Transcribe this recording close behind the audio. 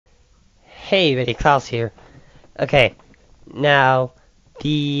Hey, everybody, Klaus here. Okay, now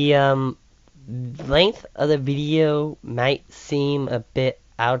the length of the video might seem a bit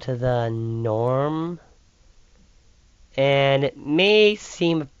out of the norm, and it may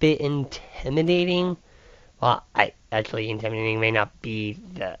seem a bit intimidating. Well, intimidating may not be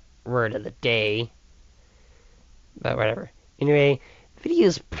the word of the day, but whatever. Anyway, the video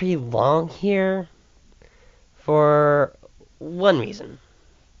is pretty long here for one reason.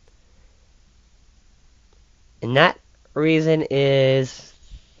 And that reason is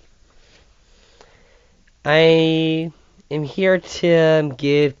I am here to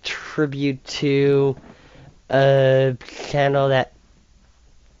give tribute to a channel that,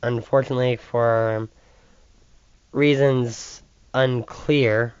 unfortunately, for reasons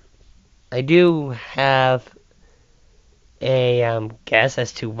unclear, I do have a guess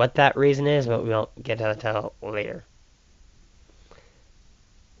as to what that reason is, but we won't get to that until later.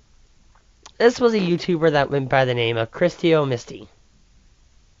 This was a YouTuber that went by the name of Christy0Misty.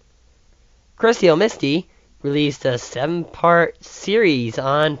 Christy0Misty released a 7-part series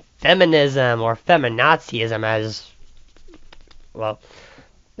on feminism, or feminazism, as, well,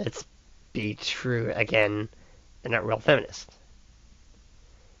 let's be true again, they're not real feminists.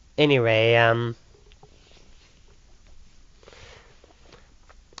 Anyway,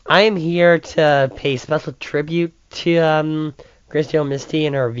 I am here to pay special tribute to Christy0Misty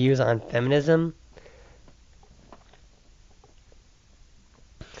and her views on feminism.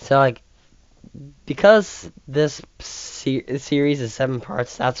 So, because this series is 7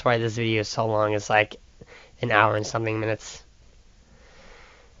 parts, that's why this video is so long. It's like an hour and something minutes.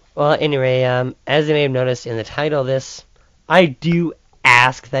 Well, anyway, as you may have noticed in the title of this, I do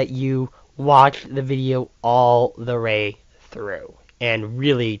ask that you watch the video all the way through and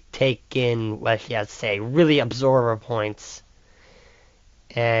really take in what she has to say, really absorb her points,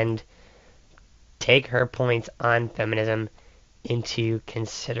 and take her points on feminism into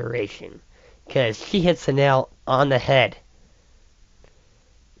consideration, because she hits the nail on the head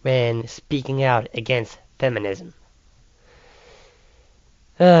when speaking out against feminism.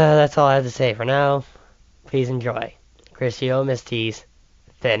 That's all I have to say for now. Please enjoy Christy0Misty's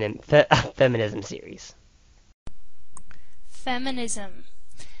Feminism series. Feminism.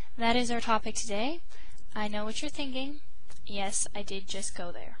 That is our topic today. I know what you're thinking. Yes, I did just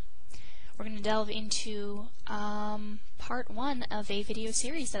go there. We're going to delve into part 1 of a video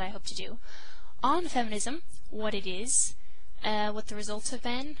series that I hope to do on feminism, what it is, what the results have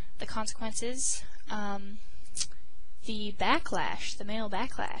been, the consequences, the backlash, the male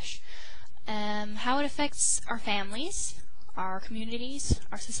backlash, how it affects our families, our communities,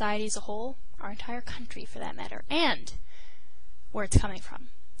 our society as a whole, our entire country for that matter, and where it's coming from.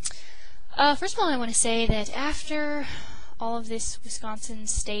 First of all, I want to say that after all of this Wisconsin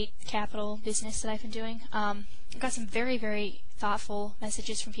state capitol business that I've been doing, I got some very, very thoughtful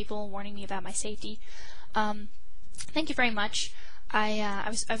messages from people warning me about my safety. Thank you very much. I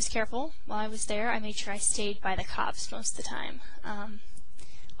was careful while I was there. I made sure I stayed by the cops most of the time.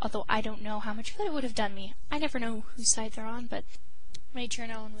 Although I don't know how much good it would have done me. I never know whose side they're on, but made sure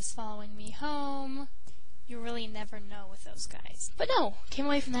no one was following me home. You really never know with those guys. But no, came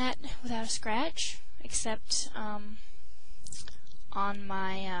away from that without a scratch, except on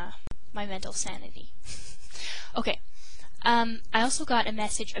my my mental sanity. Okay. I also got a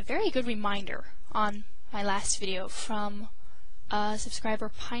message, a very good reminder on my last video from subscriber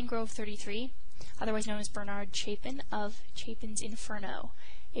Pinegrove33, otherwise known as Bernard Chapin of Chapin's Inferno,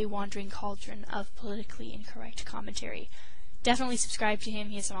 a wandering cauldron of politically incorrect commentary. Definitely subscribe to him.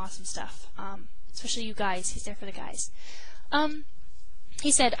 He has some awesome stuff. Especially you guys. He's there for the guys. He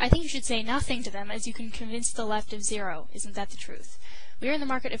said, I think you should say nothing to them, as you can convince the left of zero. Isn't that the truth? We are in the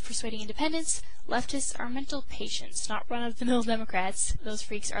market of persuading independents. Leftists are mental patients, not run-of-the-mill Democrats. Those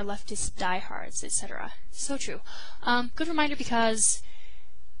freaks are leftist diehards, etc. So true. Good reminder, because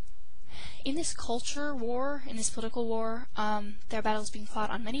in this culture war, in this political war, there are battles being fought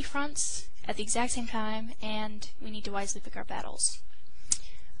on many fronts at the exact same time, and we need to wisely pick our battles.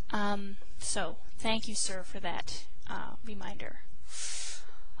 So, thank you, sir, for that reminder.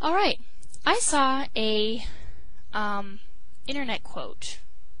 Alright, I saw a internet quote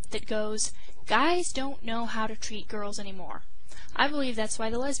that goes, "Guys don't know how to treat girls anymore." I believe that's why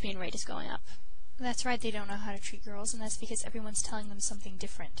the lesbian rate is going up. That's right, they don't know how to treat girls, and that's because everyone's telling them something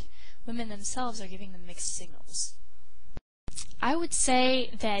different. Women themselves are giving them mixed signals. I would say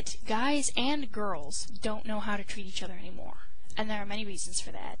that guys and girls don't know how to treat each other anymore. And there are many reasons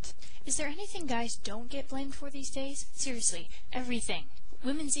for that. Is there anything guys don't get blamed for these days? Seriously, everything.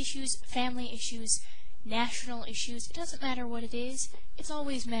 Women's issues, family issues, national issues, it doesn't matter what it is, it's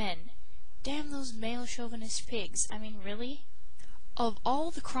always men. Damn those male chauvinist pigs. I mean, really? Of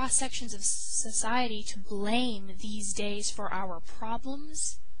all the cross-sections of society to blame these days for our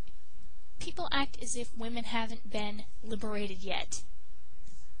problems, people act as if women haven't been liberated yet.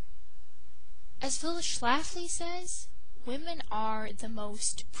 As Phyllis Schlafly says, women are the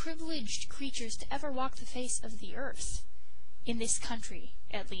most privileged creatures to ever walk the face of the earth. In this country,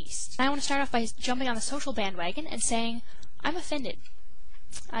 at least. I want to start off by jumping on the social bandwagon and saying, I'm offended.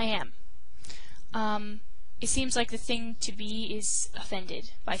 I am. It seems like the thing to be is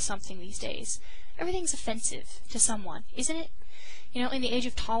offended by something these days. Everything's offensive to someone, isn't it? You know, in the age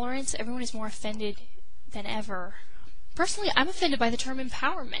of tolerance, everyone is more offended than ever. Personally, I'm offended by the term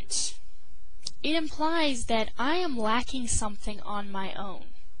empowerment. It implies that I am lacking something on my own.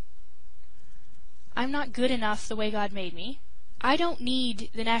 I'm not good enough the way God made me. I don't need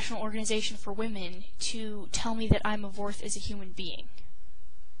the National Organization for Women to tell me that I'm of worth as a human being.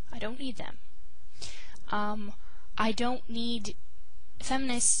 I don't need them. I don't need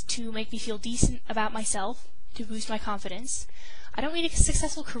feminists to make me feel decent about myself, to boost my confidence. I don't need a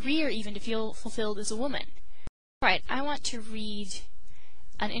successful career even to feel fulfilled as a woman. Alright, I want to read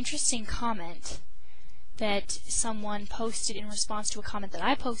an interesting comment that someone posted in response to a comment that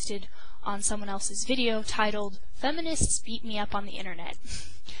I posted on someone else's video titled, "Feminists Beat Me Up on the Internet."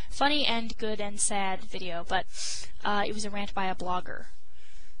 Funny and good and sad video, but it was a rant by a blogger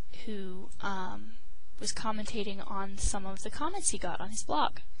who was commentating on some of the comments he got on his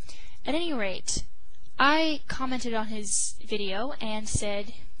blog. At any rate, I commented on his video and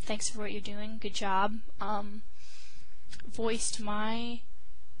said, thanks for what you're doing, good job, voiced my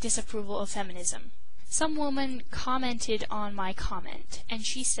disapproval of feminism. Some woman commented on my comment, and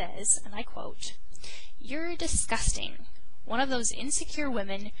she says, and I quote, "You're disgusting. One of those insecure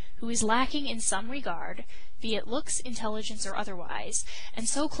women who is lacking in some regard, be it looks, intelligence, or otherwise, and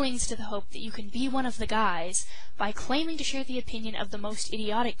so clings to the hope that you can be one of the guys by claiming to share the opinion of the most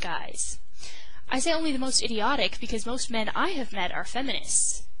idiotic guys. I say only the most idiotic because most men I have met are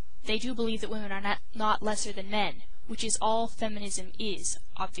feminists. They do believe that women are not lesser than men, which is all feminism is,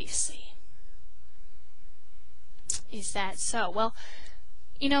 obviously." Is that so? Well,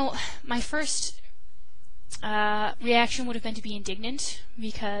 you know, my first reaction would have been to be indignant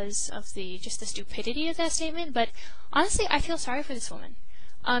because of just the stupidity of that statement, but honestly, I feel sorry for this woman.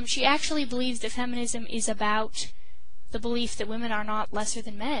 She actually believes that feminism is about the belief that women are not lesser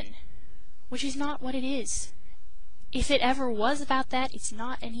than men, which is not what it is. If it ever was about that, it's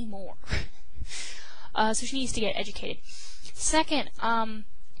not anymore. So she needs to get educated. Second,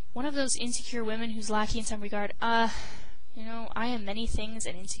 one of those insecure women who's lacking in some regard, you know, I am many things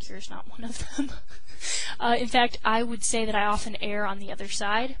and insecure is not one of them. In fact, I would say that I often err on the other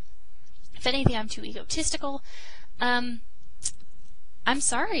side. If anything, I'm too egotistical. I'm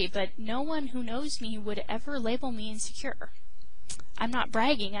sorry, but no one who knows me would ever label me insecure. I'm not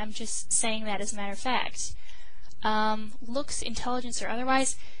bragging, I'm just saying that as a matter of fact. Looks, intelligence, or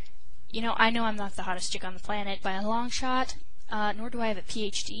otherwise, you know I'm not the hottest chick on the planet by a long shot. Nor do I have a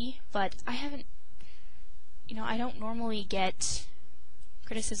PhD, but I haven't, I don't normally get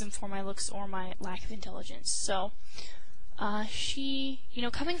criticism for my looks or my lack of intelligence. So,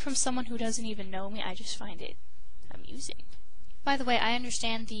 coming from someone who doesn't even know me, I just find it amusing. By the way, I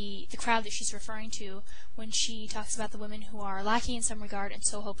understand the crowd that she's referring to when she talks about the women who are lacking in some regard and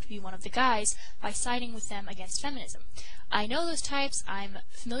so hope to be one of the guys by siding with them against feminism. I know those types, I'm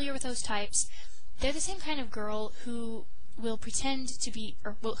familiar with those types. They're the same kind of girl who will pretend to be,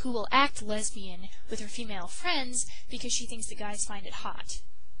 who will act lesbian with her female friends because she thinks the guys find it hot.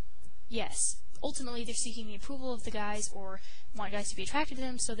 Yes, ultimately they're seeking the approval of the guys or want guys to be attracted to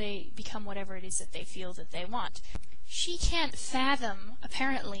them, so they become whatever it is that they feel that they want. She can't fathom,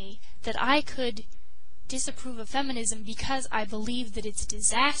 apparently, that I could disapprove of feminism because I believe that it's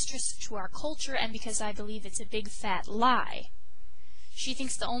disastrous to our culture and because I believe it's a big fat lie. She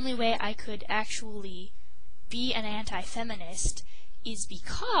thinks the only way I could actually be an anti-feminist is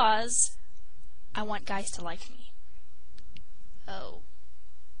because I want guys to like me. Oh.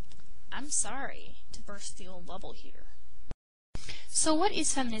 I'm sorry to burst the old bubble here. So what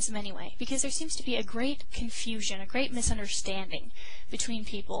is feminism anyway? Because there seems to be a great confusion, a great misunderstanding between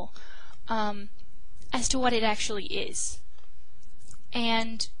people as to what it actually is.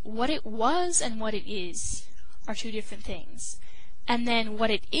 And what it was and what it is are two different things. And then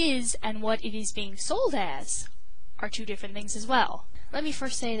what it is and what it is being sold as are two different things as well. Let me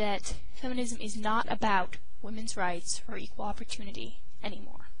first say that feminism is not about women's rights or equal opportunity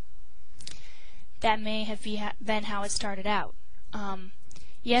anymore. That may have been how it started out.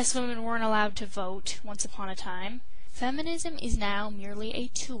 Yes, women weren't allowed to vote once upon a time. Feminism is now merely a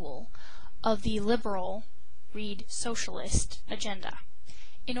tool of the liberal, read socialist, agenda.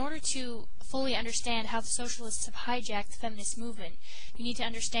 In order to fully understand how the socialists have hijacked the feminist movement, you need to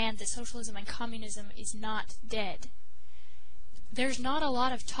understand that socialism and communism is not dead. There's not a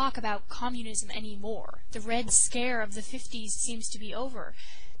lot of talk about communism anymore. The Red Scare of the 50s seems to be over.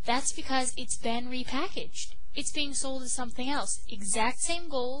 That's because it's been repackaged. It's being sold as something else. Exact same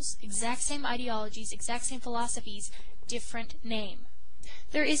goals, exact same ideologies, exact same philosophies, different name.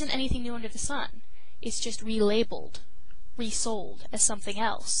 There isn't anything new under the sun. It's just relabeled, resold as something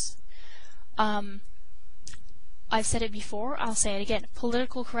else. I've said it before, I'll say it again.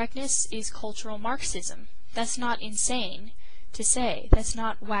 Political correctness is cultural Marxism. That's not insane to say. That's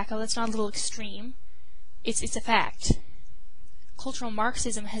not wacko, that's not a little extreme. It's a fact. Cultural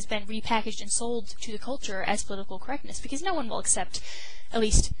Marxism has been repackaged and sold to the culture as political correctness, because no one will accept, at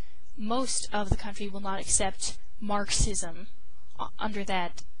least most of the country will not accept Marxism under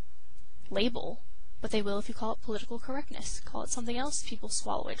that label, but they will if you call it political correctness. Call it something else, people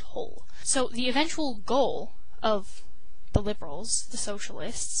swallow it whole. So the eventual goal of the liberals, the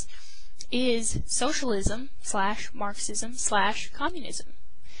socialists, is socialism/Marxism/communism.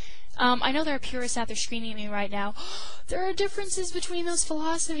 I know there are purists out there screaming at me right now, there are differences between those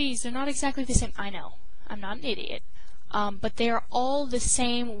philosophies, they're not exactly the same. I know, I'm not an idiot. But they are all the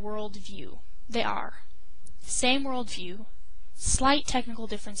same worldview. They are. Same worldview, slight technical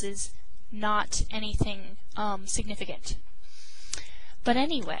differences, not anything significant. But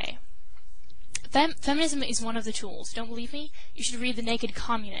anyway, feminism is one of the tools. Don't believe me? You should read The Naked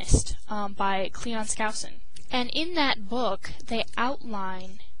Communist by Cleon Skousen. And in that book, they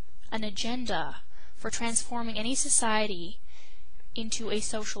outline an agenda for transforming any society into a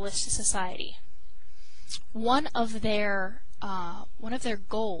socialist society. One of their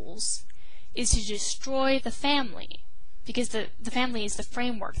goals is to destroy the family, because the family is the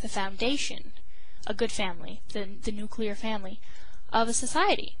framework, the foundation, a good family, the nuclear family of a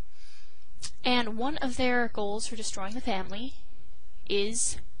society. And one of their goals for destroying the family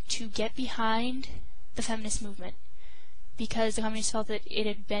is to get behind the feminist movement, because the communists felt that it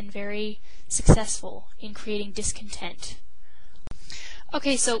had been very successful in creating discontent.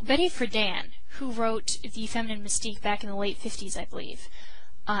 Okay, so Betty Friedan, who wrote The Feminine Mystique back in the late 50s, I believe,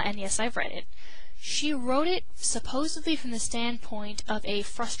 and yes, I've read it, she wrote it supposedly from the standpoint of a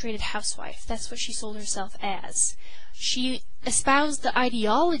frustrated housewife. That's what she sold herself as. She espoused the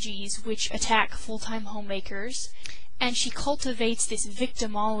ideologies which attack full-time homemakers, and she cultivates this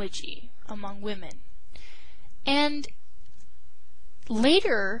victimology among women. And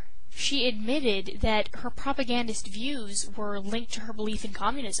later, she admitted that her propagandist views were linked to her belief in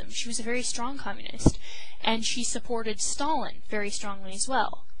communism. She was a very strong communist, and she supported Stalin very strongly as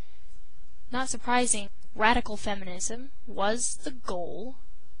well. Not surprising, radical feminism was the goal,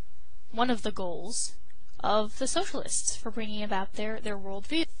 one of the goals, of the socialists for bringing about their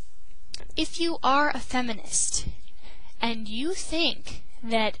worldview. If you are a feminist, and you think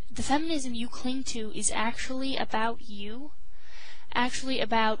that the feminism you cling to is actually about you, actually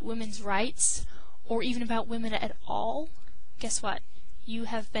about women's rights, or even about women at all, guess what? You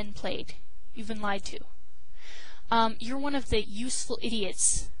have been played. You've been lied to. You're one of the useful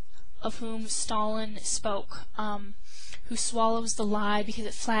idiots of whom Stalin spoke, who swallows the lie because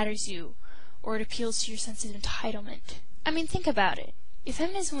it flatters you, or it appeals to your sense of entitlement. I mean, think about it. If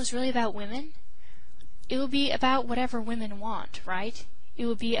feminism was really about women, it would be about whatever women want, right? It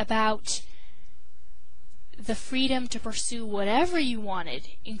would be about the freedom to pursue whatever you wanted,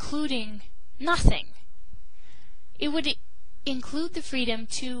 including nothing. It would include the freedom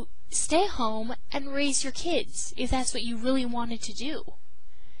to stay home and raise your kids, if that's what you really wanted to do,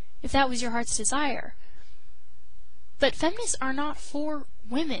 if that was your heart's desire. But feminists are not for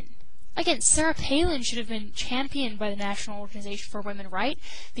women. Again, Sarah Palin should have been championed by the National Organization for Women, right?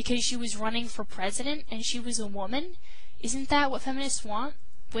 Because she was running for president and she was a woman? Isn't that what feminists want?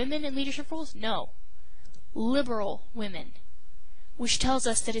 Women in leadership roles? No. Liberal women. Which tells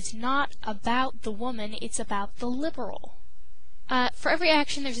us that it's not about the woman, it's about the liberal. For every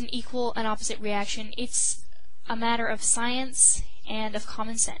action, there's an equal and opposite reaction. It's a matter of science and of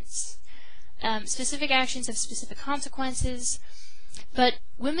common sense. Specific actions have specific consequences, but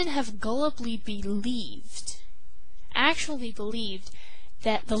women have gullibly believed, actually believed,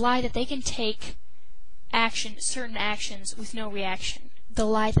 that the lie that they can take certain actions with no reaction. The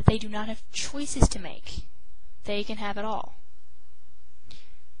lie that they do not have choices to make. They can have it all.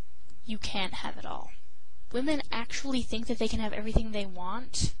 You can't have it all. Women actually think that they can have everything they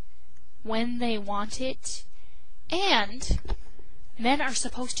want, when they want it, and men are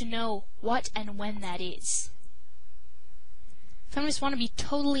supposed to know what and when that is. Feminists want to be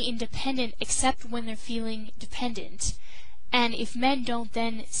totally independent except when they're feeling dependent. And if men don't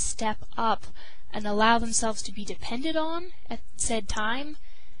then step up and allow themselves to be depended on at said time,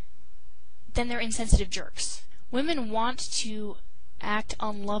 then they're insensitive jerks. Women want to act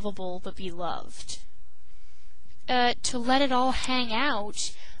unlovable but be loved. To let it all hang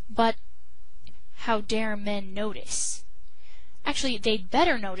out, but how dare men notice? Actually, they'd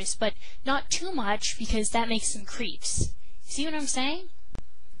better notice, but not too much, because that makes them creeps. See what I'm saying?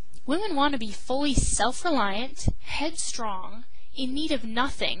 Women want to be fully self-reliant, headstrong, in need of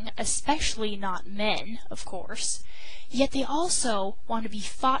nothing, especially not men, of course, yet they also want to be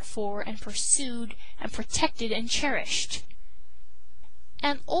fought for and pursued and protected and cherished.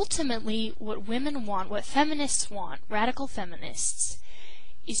 And ultimately, what women want, what feminists want, radical feminists,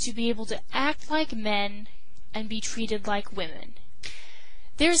 is to be able to act like men and be treated like women.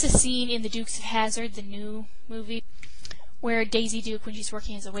 There's a scene in The Dukes of Hazzard, the new movie, where Daisy Duke, when she's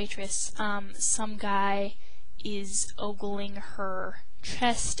working as a waitress, some guy is ogling her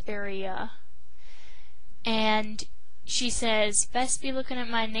chest area, and she says, "Best be looking at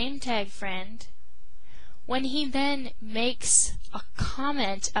my name tag, friend." When he then makes a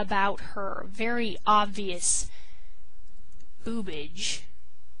comment about her very obvious boobage,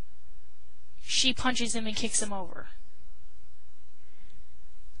 she punches him and kicks him over.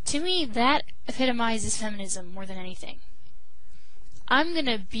 To me, that epitomizes feminism more than anything. I'm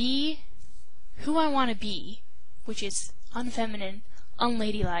gonna be who I want to be, which is unfeminine,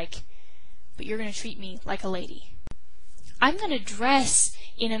 unladylike, but you're gonna treat me like a lady. I'm gonna dress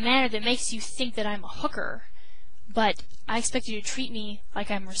in a manner that makes you think that I'm a hooker, but I expect you to treat me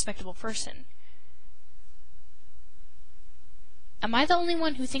like I'm a respectable person. Am I the only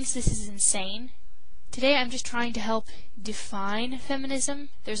one who thinks this is insane? Today I'm just trying to help define feminism.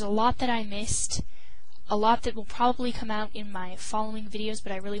 There's a lot that I missed, a lot that will probably come out in my following videos,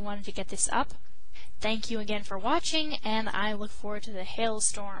 but I really wanted to get this up. Thank you again for watching, and I look forward to the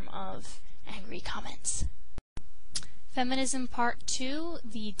hailstorm of angry comments. Feminism Part 2,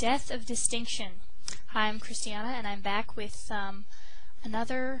 The Death of Distinction. Hi, I'm Christiana, and I'm back with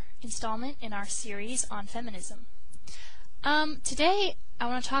another installment in our series on feminism. Today I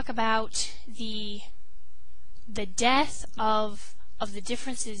want to talk about the death of the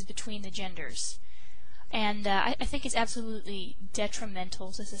differences between the genders. And I think it's absolutely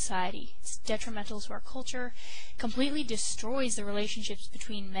detrimental to society. It's detrimental to our culture. Completely destroys the relationships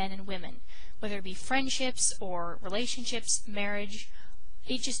between men and women, whether it be friendships or relationships, marriage.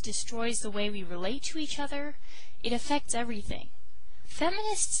 It just destroys the way we relate to each other. It affects everything.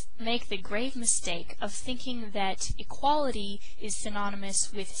 Feminists make the grave mistake of thinking that equality is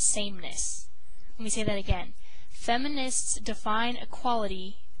synonymous with sameness. Let me say that again. Feminists define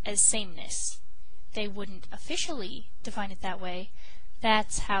equality as sameness. They wouldn't officially define it that way.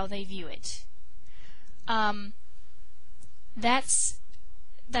 That's how they view it. That's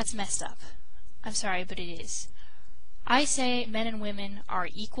messed up. I'm sorry, but it is. I say men and women are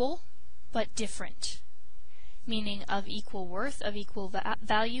equal, but different. Meaning of equal worth, of equal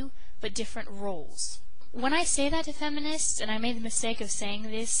value, but different roles. When I say that to feminists, and I made the mistake of saying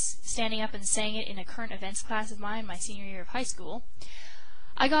this, standing up and saying it in a current events class of mine, my senior year of high school,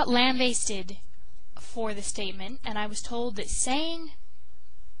 I got lambasted for the statement, and I was told that saying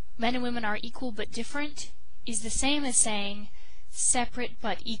men and women are equal but different is the same as saying separate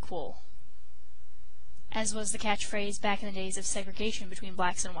but equal, as was the catchphrase back in the days of segregation between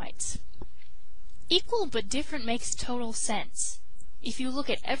blacks and whites. Equal but different makes total sense. If you look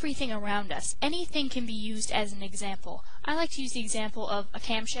at everything around us, anything can be used as an example. I like to use the example of a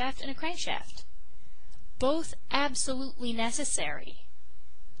camshaft and a crankshaft. Both absolutely necessary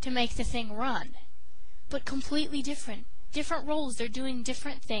to make the thing run, but completely different. Different roles, they're doing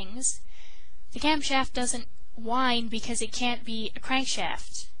different things. The camshaft doesn't whine because it can't be a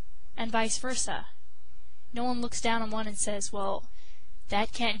crankshaft, and vice versa. No one looks down on one and says, well,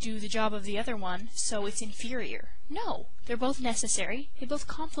 that can't do the job of the other one, so it's inferior. No, they're both necessary. They both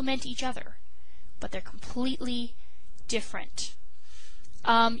complement each other, but they're completely different.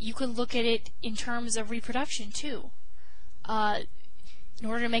 You can look at it in terms of reproduction, too. In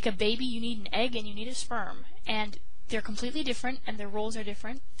order to make a baby, you need an egg and you need a sperm, and they're completely different, and their roles are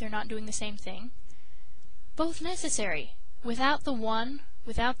different. They're not doing the same thing. Both necessary. Without the one,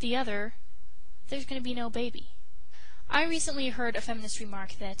 without the other, there's going to be no baby. I recently heard a feminist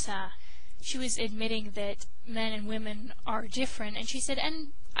remark that she was admitting that men and women are different, and she said,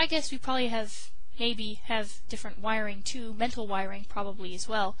 and I guess we probably maybe have different wiring too, mental wiring probably as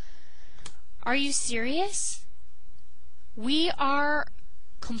well. Are you serious? We are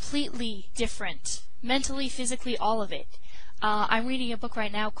completely different. Mentally, physically, all of it. I'm reading a book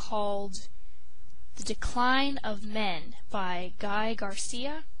right now called The Decline of Men by Guy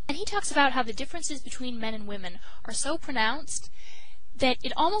Garcia, and he talks about how the differences between men and women are so pronounced that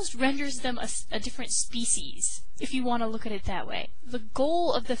it almost renders them a different species, if you want to look at it that way. The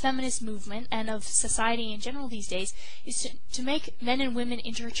goal of the feminist movement and of society in general these days is to make men and women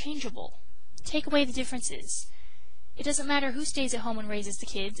interchangeable. Take away the differences. It doesn't matter who stays at home and raises the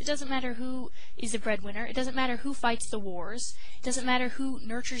kids. It doesn't matter who is the breadwinner. It doesn't matter who fights the wars. It doesn't matter who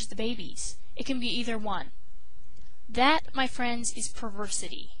nurtures the babies. It can be either one. That, my friends, is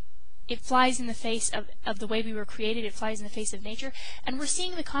perversity. It flies in the face of the way we were created. It flies in the face of nature. And we're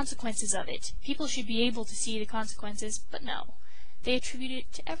seeing the consequences of it. People should be able to see the consequences, but no. They attribute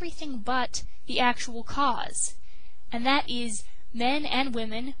it to everything but the actual cause. And that is men and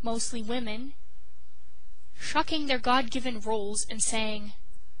women, mostly women, shucking their God-given roles and saying,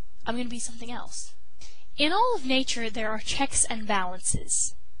 I'm going to be something else. In all of nature, there are checks and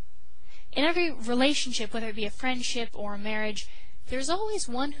balances. In every relationship, whether it be a friendship or a marriage, there's always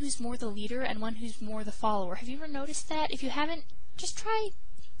one who's more the leader and one who's more the follower. Have you ever noticed that? If you haven't, just try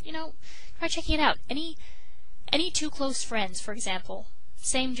checking it out. Any two close friends, for example,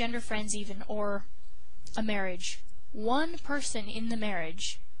 same gender friends even, or a marriage, one person in the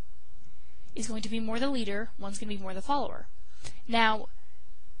marriage is going to be more the leader, one's going to be more the follower. Now,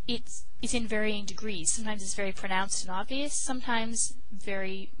 it's in varying degrees. Sometimes it's very pronounced and obvious, sometimes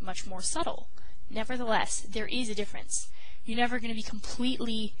very much more subtle. Nevertheless, there is a difference. You're never going to be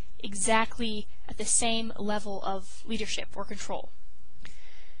completely, exactly at the same level of leadership or control.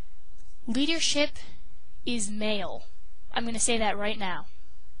 Leadership is male. I'm going to say that right now,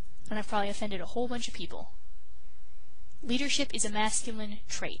 and I've probably offended a whole bunch of people. Leadership is a masculine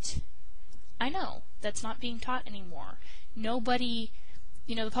trait. I know, that's not being taught anymore. Nobody,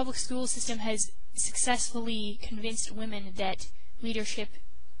 the public school system has successfully convinced women that leadership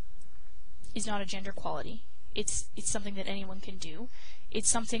is not a gender quality. It's something that anyone can do. It's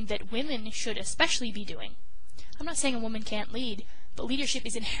something that women should especially be doing. I'm not saying a woman can't lead, but leadership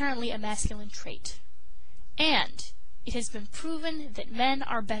is inherently a masculine trait. And it has been proven that men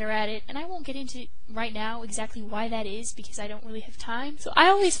are better at it, and I won't get into right now exactly why that is, because I don't really have time. So I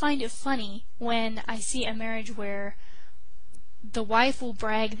always find it funny when I see a marriage where the wife will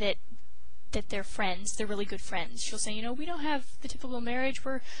brag that they're friends, they're really good friends. She'll say, we don't have the typical marriage,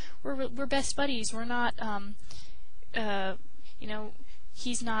 we're best buddies, we're not,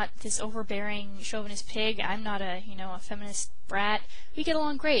 he's not this overbearing chauvinist pig, I'm not a feminist brat, we get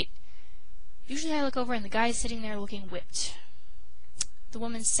along great. Usually I look over and the guy's sitting there looking whipped. The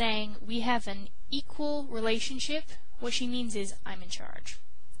woman's saying, we have an equal relationship. What she means is, I'm in charge.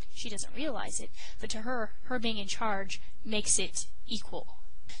 She doesn't realize it, but to her being in charge makes it equal.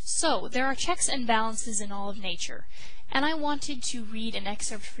 So, there are checks and balances in all of nature. And I wanted to read an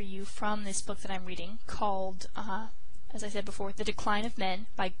excerpt for you from this book that I'm reading called, as I said before, The Decline of Men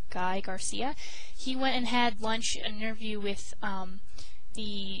by Guy Garcia. He went and had lunch, an interview with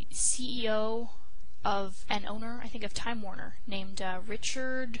the CEO of an owner, I think, of Time Warner, named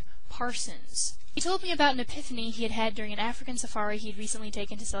Richard Parsons. He told me about an epiphany he had had during an African safari he had recently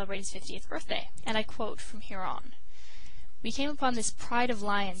taken to celebrate his 50th birthday, and I quote from here on. We came upon this pride of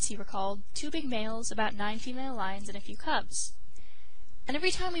lions, he recalled, 2 big males, about 9 female lions, and a few cubs. And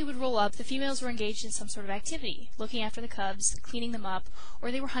every time we would roll up, the females were engaged in some sort of activity, looking after the cubs, cleaning them up,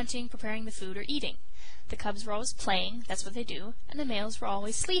 or they were hunting, preparing the food, or eating. The cubs were always playing, that's what they do, and the males were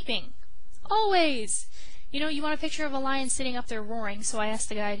always sleeping. Always! You want a picture of a lion sitting up there roaring, so I asked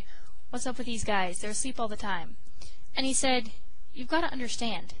the guide, what's up with these guys? They're asleep all the time. And he said, you've got to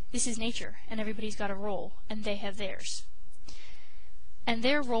understand, this is nature, and everybody's got a role, and they have theirs. And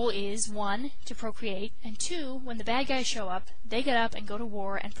their role is, 1, to procreate, and 2, when the bad guys show up, they get up and go to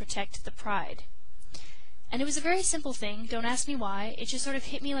war and protect the pride. And it was a very simple thing, don't ask me why, it just sort of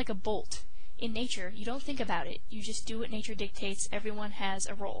hit me like a bolt. In nature, you don't think about it, you just do what nature dictates, everyone has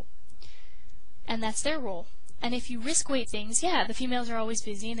a role. And that's their role. And if you risk-weight things, yeah, the females are always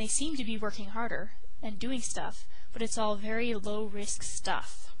busy and they seem to be working harder and doing stuff, but it's all very low-risk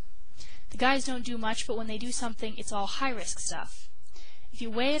stuff. The guys don't do much, but when they do something, it's all high-risk stuff. If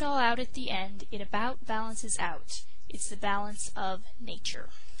you weigh it all out at the end, it about balances out. It's the balance of nature.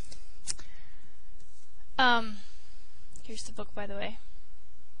 Here's the book, by the way.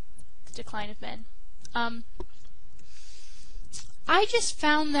 The Decline of Men. I just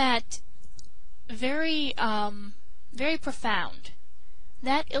found that very profound.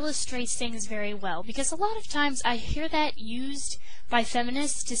 That illustrates things very well, because a lot of times I hear that used by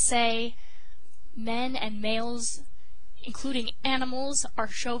feminists to say men and males, including animals, are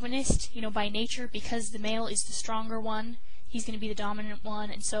chauvinist, by nature, because the male is the stronger one. he's going to be the dominant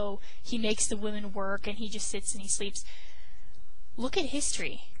one, and so he makes the women work and he just sits and he sleeps. Look at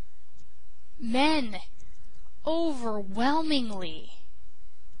history. Men, overwhelmingly,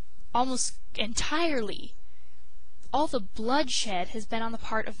 almost entirely, all the bloodshed has been on the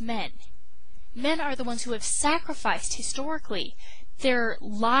part of men. Men are the ones who have sacrificed historically their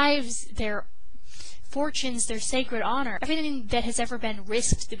lives, their fortunes, their sacred honor. Everything that has ever been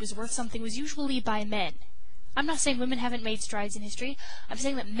risked that was worth something was usually by men. I'm not saying women haven't made strides in history. I'm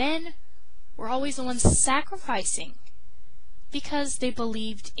saying that men were always the ones sacrificing because they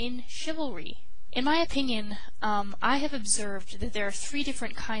believed in chivalry. In my opinion, I have observed that there are 3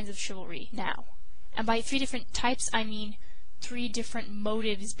 different kinds of chivalry now. And by 3 different types, I mean 3 different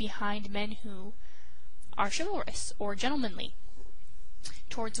motives behind men who are chivalrous or gentlemanly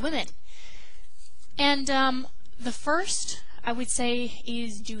towards women. And the first, I would say,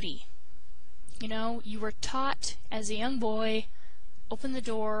 is duty. You know, you were taught as a young boy, open the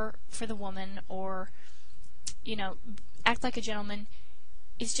door for the woman, or, you know, act like a gentleman.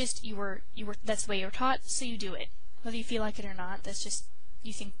 It's just that's the way you were taught, so you do it. Whether you feel like it or not, that's just,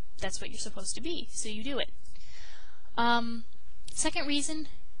 you think that's what you're supposed to be, so you do it. Second reason,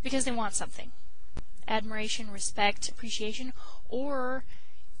 because they want something. Admiration, respect, appreciation, or,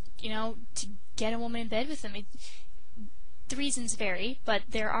 you know, to get a woman in bed with them. The reasons vary, but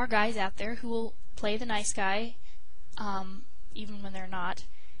there are guys out there who will play the nice guy, even when they're not,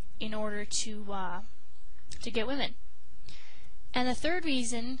 in order to get women. And the third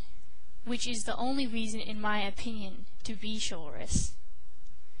reason, which is the only reason in my opinion to be chivalrous,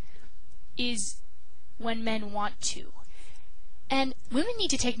 is when men want to. And women need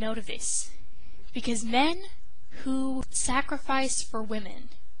to take note of this, because men who sacrifice for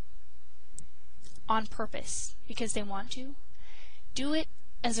women on purpose, because they want to, do it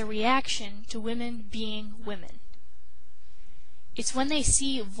as a reaction to women being women. It's when they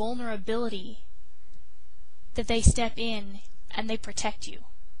see vulnerability that they step in and they protect you.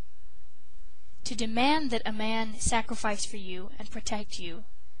 To demand that a man sacrifice for you and protect you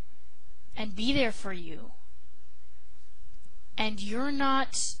and be there for you, and you're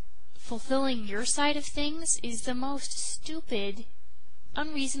not fulfilling your side of things, is the most stupid,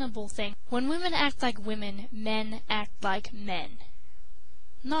 unreasonable thing. When women act like women, men act like men.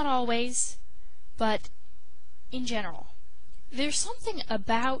 Not always, but in general. There's something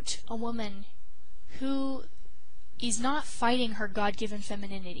about a woman who is not fighting her God-given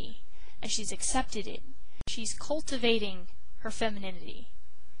femininity, and she's accepted it. She's cultivating her femininity.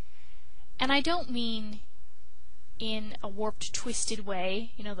 And I don't mean in a warped, twisted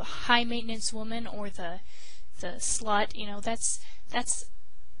way, you know, the high-maintenance woman or the slut, you know, that's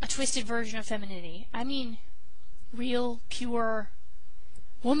a twisted version of femininity. I mean real, pure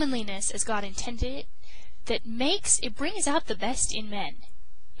womanliness as God intended it, that brings out the best in men.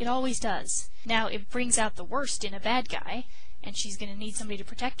 It always does. Now, it brings out the worst in a bad guy, and she's going to need somebody to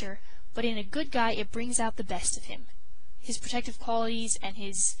protect her, but in a good guy, it brings out the best of him. His protective qualities and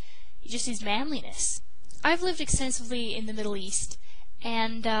his manliness. I've lived extensively in the Middle East,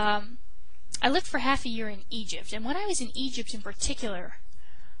 and I lived for half a year in Egypt, and when I was in Egypt in particular,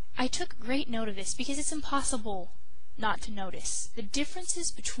 I took great note of this, because it's impossible not to notice. The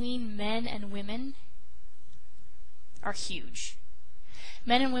differences between men and women are huge.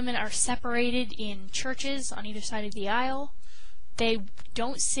 Men and women are separated in churches on either side of the aisle. They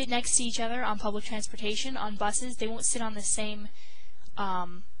don't sit next to each other on public transportation, on buses. They won't sit on the same,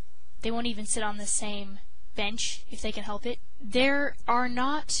 they won't even sit on the same bench if they can help it. There are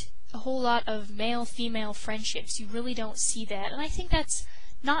not a whole lot of male-female friendships. You really don't see that. And I think that's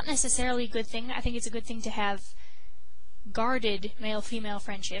not necessarily a good thing. I think it's a good thing to have guarded male-female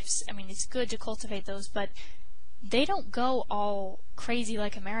friendships. I mean, it's good to cultivate those, but they don't go all crazy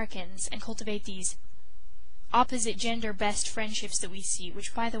like Americans and cultivate these opposite gender best friendships that we see,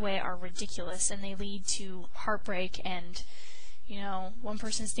 which, by the way, are ridiculous, and they lead to heartbreak and, you know, one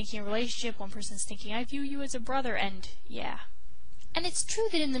person's thinking a relationship, one person's thinking, I view you as a brother, and yeah. And it's true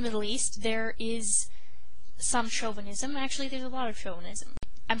that in the Middle East there is some chauvinism. Actually, there's a lot of chauvinism.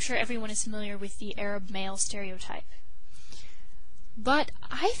 I'm sure everyone is familiar with the Arab male stereotype. But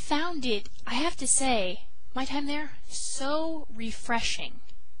I found it, I have to say, my time there, so refreshing.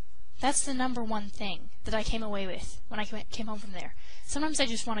 That's the number one thing that I came away with when I came home from there. Sometimes I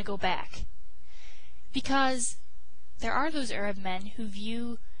just want to go back. Because there are those Arab men who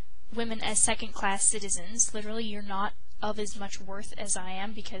view women as second-class citizens. Literally, you're not of as much worth as I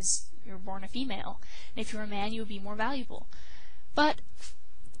am because you're born a female. And if you're a man, you would be more valuable. But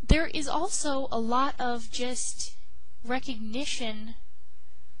there is also a lot of just recognition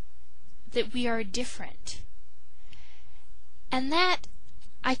that we are different. And that,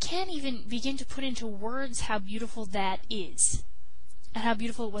 I can't even begin to put into words how beautiful that is, and how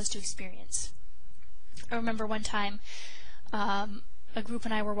beautiful it was to experience. I remember one time, a group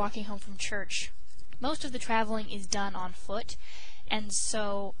and I were walking home from church. Most of the traveling is done on foot, and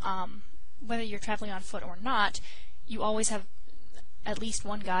so whether you're traveling on foot or not, you always have at least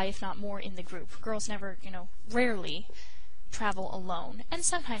one guy, if not more, in the group. Girls never, rarely travel alone, and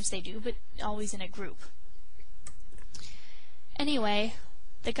sometimes they do, but always in a group. Anyway,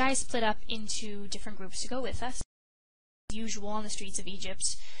 the guys split up into different groups to go with us. As usual on the streets of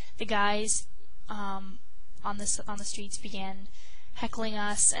Egypt, the guys on the streets began heckling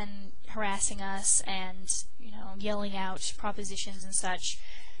us and harassing us and, yelling out propositions and such.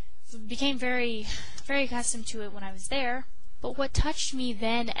 Became very, very accustomed to it when I was there. But what touched me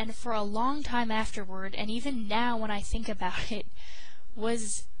then and for a long time afterward, and even now when I think about it,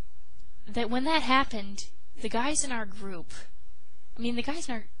 was that when that happened, the guys in our group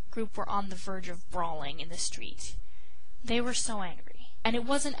were on the verge of brawling in the street. They were so angry. And it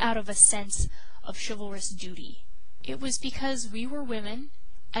wasn't out of a sense of chivalrous duty. It was because we were women,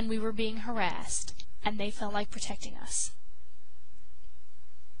 and we were being harassed, and they felt like protecting us.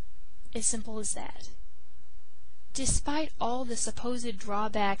 As simple as that. Despite all the supposed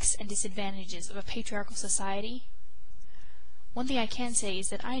drawbacks and disadvantages of a patriarchal society, one thing I can say is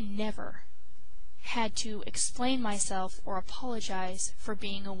that I never had to explain myself or apologize for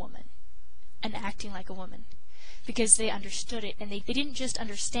being a woman and acting like a woman, because they understood it, and they didn't just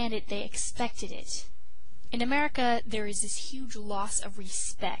understand it, they expected it. In America, there is this huge loss of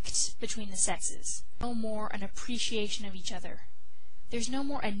respect between the sexes. No more an appreciation of each other. There's no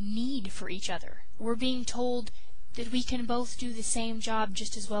more a need for each other. We're being told that we can both do the same job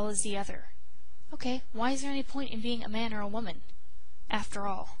just as well as the other. Okay, why is there any point in being a man or a woman, after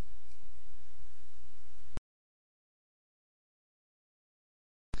all?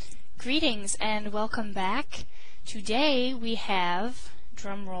 Greetings and welcome back. Today we have,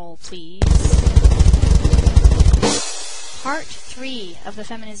 drumroll please, Part 3 of the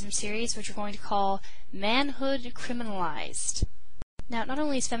Feminism series, which we're going to call Manhood Criminalized. Now, not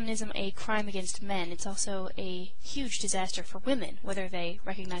only is feminism a crime against men, it's also a huge disaster for women, whether they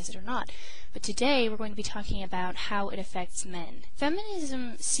recognize it or not. But today we're going to be talking about how it affects men.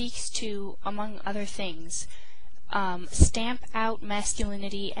 Feminism seeks to, among other things, stamp out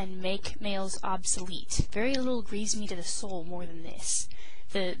masculinity and make males obsolete. Very little grieves me to the soul more than this.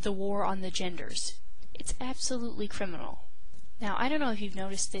 The war on the genders. It's absolutely criminal. Now, I don't know if you've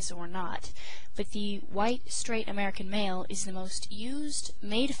noticed this or not, but the white, straight American male is the most used,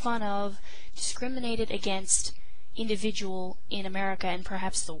 made fun of, discriminated against individual in America and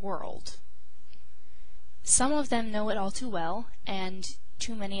perhaps the world. Some of them know it all too well, and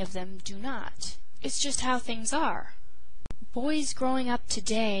too many of them do not. It's just how things are. Boys growing up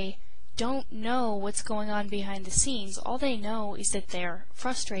today don't know what's going on behind the scenes. All they know is that they're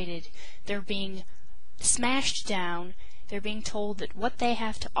frustrated, they're being smashed down, they're being told that what they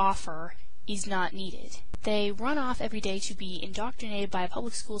have to offer is not needed. They run off every day to be indoctrinated by a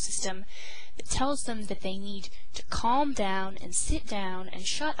public school system that tells them that they need to calm down and sit down and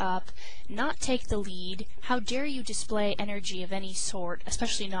shut up, not take the lead. How dare you display energy of any sort,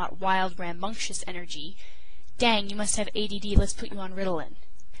 especially not wild, rambunctious energy. Dang, you must have ADD, let's put you on Ritalin.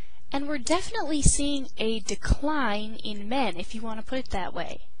 And we're definitely seeing a decline in men, if you want to put it that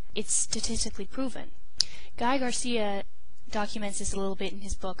way. It's statistically proven. Guy Garcia documents this a little bit in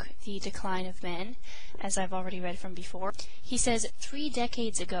his book, The Decline of Men, as I've already read from before. He says, 3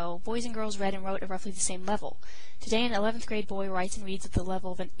 decades ago, boys and girls read and wrote at roughly the same level. Today, an 11th grade boy writes and reads at the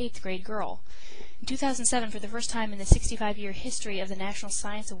level of an 8th grade girl. In 2007, for the first time in the 65-year history of the National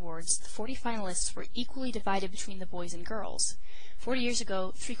Science Awards, the 40 finalists were equally divided between the boys and girls. 40 years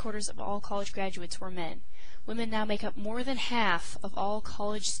ago, 3/4 of all college graduates were men. Women now make up more than half of all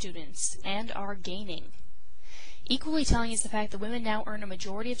college students, and are gaining. Equally telling is the fact that women now earn a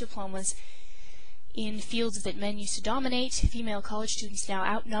majority of diplomas in fields that men used to dominate. Female college students now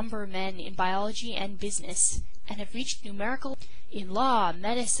outnumber men in biology and business, and have reached numerical in law,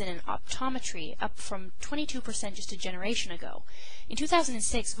 medicine, and optometry, up from 22% just a generation ago. In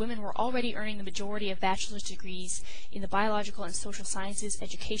 2006, women were already earning the majority of bachelor's degrees in the biological and social sciences,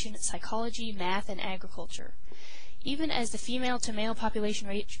 education, psychology, math, and agriculture. Even as the female-to-male population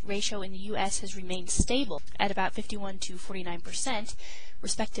ratio in the U.S. has remained stable at about 51 to 49%,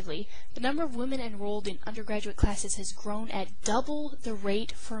 respectively, the number of women enrolled in undergraduate classes has grown at double the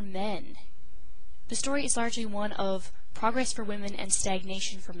rate for men. The story is largely one of progress for women and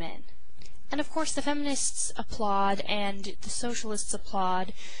stagnation for men. And of course the feminists applaud and the socialists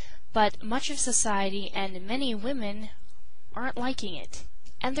applaud, but much of society and many women aren't liking it.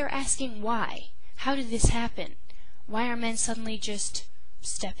 And they're asking why. How did this happen? Why are men suddenly just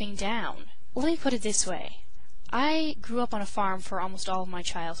stepping down? Let me put it this way. I grew up on a farm for almost all of my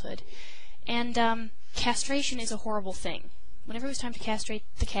childhood, and castration is a horrible thing. Whenever it was time to castrate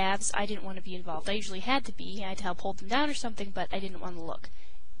the calves, I didn't want to be involved. I usually had to be. I had to help hold them down or something, but I didn't want to look.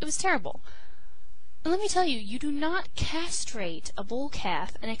 It was terrible. And let me tell you, you do not castrate a bull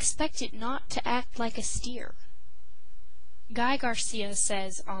calf and expect it not to act like a steer. Guy Garcia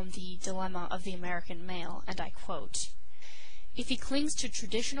says on The Dilemma of the American Male, and I quote, "If he clings to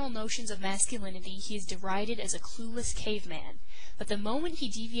traditional notions of masculinity, he is derided as a clueless caveman. But the moment he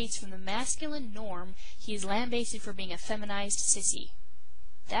deviates from the masculine norm, he is lambasted for being a feminized sissy."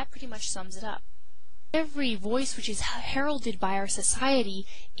 That pretty much sums it up. Every voice which is heralded by our society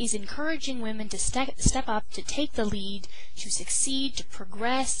is encouraging women to step up, to take the lead, to succeed, to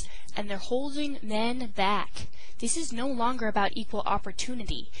progress, and they're holding men back. This is no longer about equal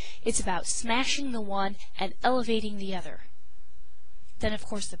opportunity. It's about smashing the one and elevating the other. Then, of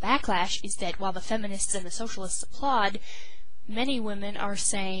course, the backlash is that while the feminists and the socialists applaud, many women are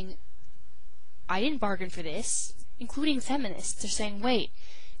saying, I didn't bargain for this, including feminists. They're saying, wait,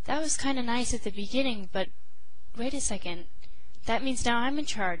 that was kind of nice at the beginning, but wait a second. That means now I'm in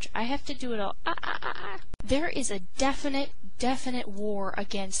charge. I have to do it all. There is a definite war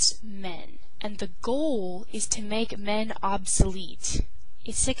against men, and the goal is to make men obsolete.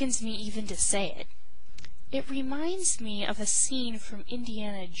 It sickens me even to say it. It reminds me of a scene from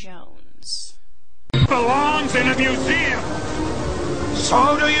Indiana Jones. Belongs in a museum.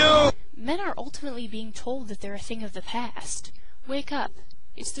 So do you. Men are ultimately being told that they're a thing of the past. Wake up.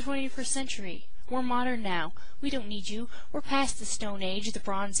 It's the 21st century. We're modern now. We don't need you. We're past the Stone Age, the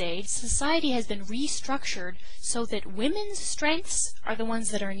Bronze Age. Society has been restructured so that women's strengths are the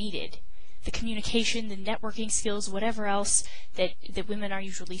ones that are needed. The communication, the networking skills, whatever else that women are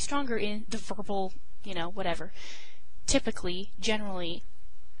usually stronger in, the verbal, whatever. Typically, generally,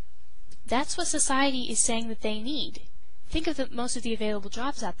 that's what society is saying that they need. Think of most of the available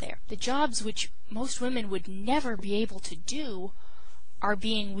jobs out there. The jobs which most women would never be able to do are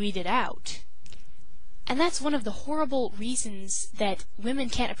being weeded out. And that's one of the horrible reasons that women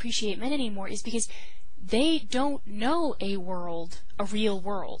can't appreciate men anymore, is because they don't know a real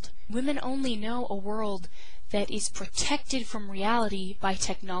world. Women only know a world that is protected from reality by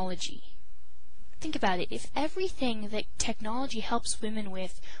technology. Think about it. If everything that technology helps women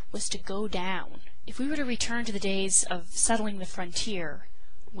with was to go down, if we were to return to the days of settling the frontier,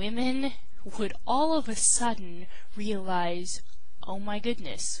 women would all of a sudden realize, oh my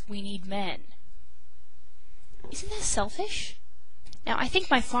goodness, we need men. Isn't that selfish? Now, I think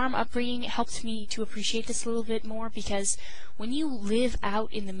my farm upbringing helped me to appreciate this a little bit more, because when you live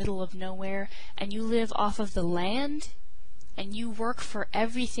out in the middle of nowhere, and you live off of the land, and you work for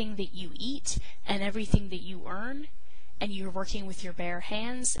everything that you eat, and everything that you earn, and you're working with your bare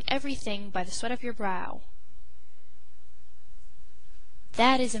hands, everything by the sweat of your brow,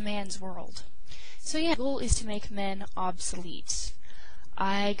 that is a man's world. So yeah, the goal is to make men obsolete.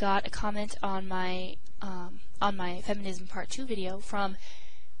 I got a comment on my Feminism Part 2 video from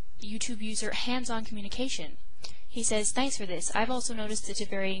YouTube user Hands-On Communication. He says, "Thanks for this. I've also noticed that to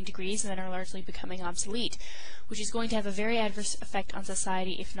varying degrees men are largely becoming obsolete, which is going to have a very adverse effect on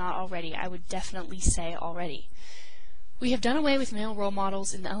society, if not already. I would definitely say already. We have done away with male role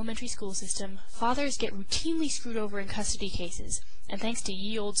models in the elementary school system. Fathers get routinely screwed over in custody cases, and thanks to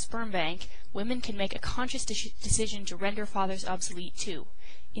ye olde sperm bank, women can make a conscious decision to render fathers obsolete too.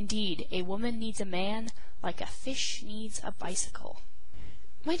 Indeed, a woman needs a man like a fish needs a bicycle."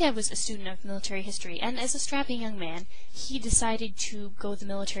 My dad was a student of military history, and as a strapping young man, he decided to go the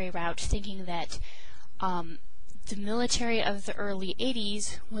military route, thinking that the military of the early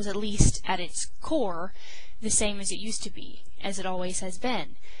 80s was, at least at its core, the same as it used to be, as it always has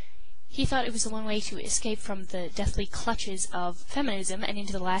been. He thought it was the one way to escape from the deathly clutches of feminism and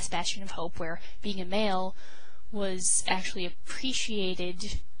into the last bastion of hope, where being a male was actually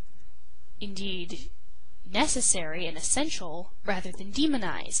appreciated, indeed necessary and essential, rather than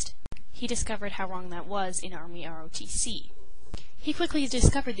demonized. He discovered how wrong that was in Army ROTC. He quickly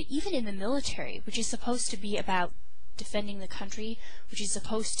discovered that even in the military, which is supposed to be about defending the country, which is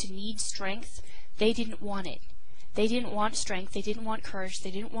supposed to need strength, they didn't want it. They didn't want strength, they didn't want courage,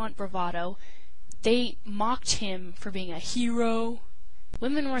 they didn't want bravado. They mocked him for being a hero.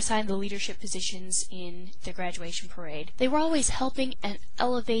 Women were assigned the leadership positions in the graduation parade. They were always helping and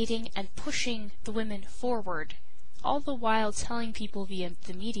elevating and pushing the women forward, all the while telling people via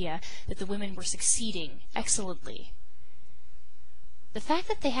the media that the women were succeeding excellently. The fact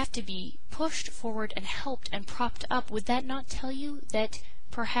that they have to be pushed forward and helped and propped up, would that not tell you that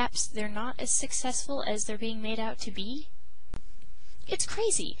perhaps they're not as successful as they're being made out to be? It's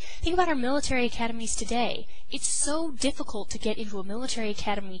crazy. Think about our military academies today. It's so difficult to get into a military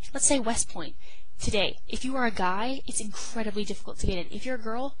academy, let's say West Point, today. If you are a guy, it's incredibly difficult to get in. If you're a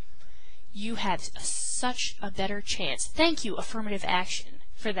girl, you have such a better chance. Thank you, affirmative action,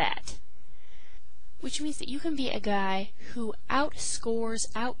 for that. Which means that you can be a guy who outscores,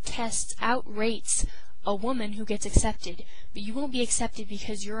 out-tests, out-rates a woman who gets accepted, but you won't be accepted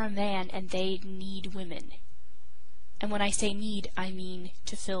because you're a man and they need women. And when I say need, I mean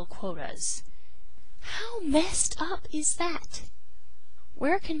to fill quotas. How messed up is that?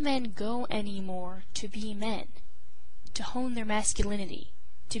 Where can men go anymore to be men? To hone their masculinity?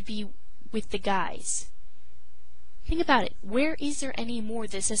 To be with the guys? Think about it. Where is there any more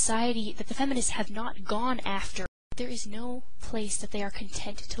the society that the feminists have not gone after? There is no place that they are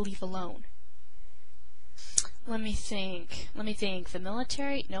content to leave alone. Let me think. The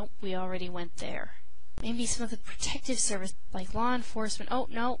military? Nope, we already went there. Maybe some of the protective service, like law enforcement. Oh,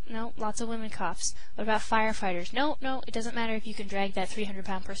 no, lots of women cops. What about firefighters? No, it doesn't matter if you can drag that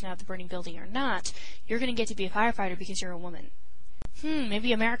 300-pound person out of the burning building or not. You're going to get to be a firefighter because you're a woman.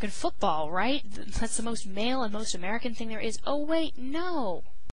 Maybe American football, right? That's the most male and most American thing there is. Oh, wait, no.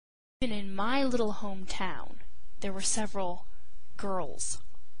 Even in my little hometown, there were several girls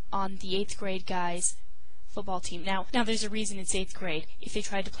on the 8th grade guys' football team. Now there's a reason it's 8th grade. If they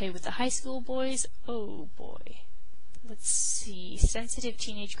tried to play with the high school boys, oh boy. Let's see. Sensitive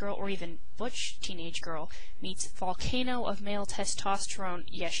teenage girl, or even butch teenage girl, meets volcano of male testosterone.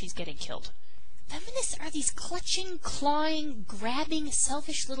 Yeah, she's getting killed. Feminists are these clutching, clawing, grabbing,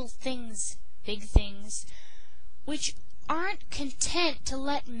 selfish little things, big things, which aren't content to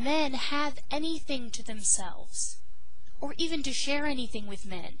let men have anything to themselves, or even to share anything with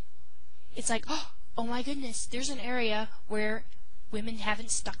men. It's like, oh my goodness, there's an area where women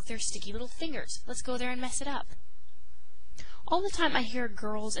haven't stuck their sticky little fingers. Let's go there and mess it up. All the time I hear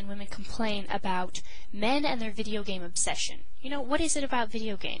girls and women complain about men and their video game obsession. You know, what is it about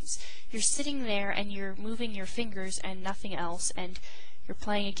video games? You're sitting there and you're moving your fingers and nothing else, and you're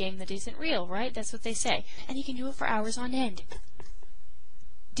playing a game that isn't real, right? That's what they say. And you can do it for hours on end.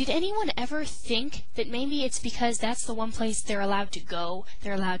 Did anyone ever think that maybe it's because that's the one place they're allowed to go,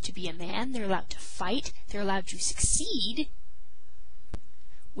 they're allowed to be a man, they're allowed to fight, they're allowed to succeed,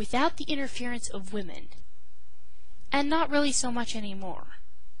 without the interference of women? And not really so much anymore.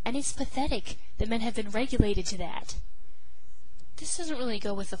 And it's pathetic that men have been regulated to that. This doesn't really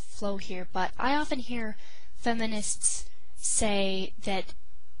go with the flow here, but I often hear feminists say that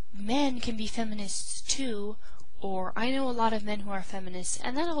men can be feminists too, or I know a lot of men who are feminists,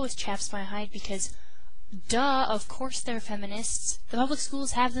 and that always chaps my hide because, duh, of course they're feminists. The public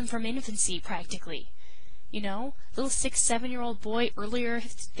schools have them from infancy, practically. You know, little 6-7-year-old boy, earlier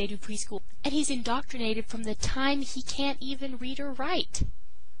they do preschool, and he's indoctrinated from the time he can't even read or write.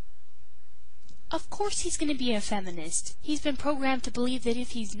 Of course he's going to be a feminist. He's been programmed to believe that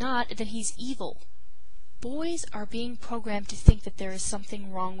if he's not, then he's evil. Boys are being programmed to think that there is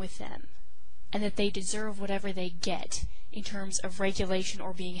something wrong with them, and that they deserve whatever they get in terms of regulation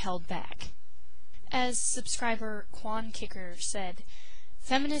or being held back. As subscriber Quan Kicker said,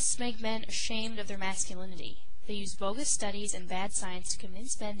 feminists make men ashamed of their masculinity. They use bogus studies and bad science to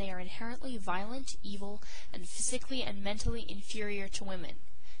convince men they are inherently violent, evil, and physically and mentally inferior to women.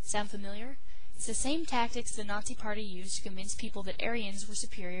 Sound familiar? It's the same tactics the Nazi Party used to convince people that Aryans were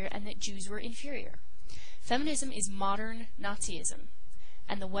superior and that Jews were inferior. Feminism is modern Nazism,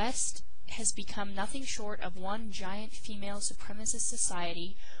 and the West has become nothing short of one giant female supremacist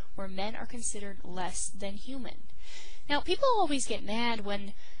society where men are considered less than human. Now, people always get mad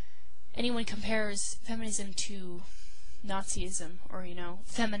when anyone compares feminism to Nazism, or, you know,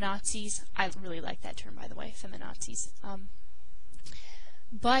 feminazis. I really like that term, by the way, feminazis.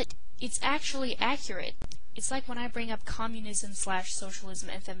 But it's actually accurate. It's like when I bring up communism/socialism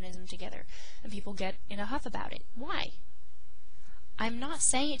and feminism together, and people get in a huff about it. Why? I'm not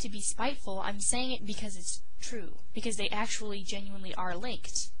saying it to be spiteful, I'm saying it because it's true, because they actually genuinely are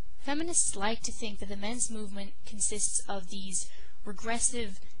linked. Feminists like to think that the men's movement consists of these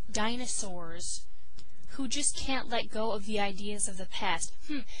regressive dinosaurs who just can't let go of the ideas of the past.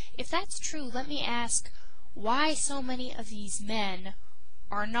 If that's true, let me ask why so many of these men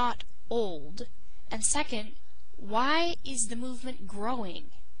are not old, and second, why is the movement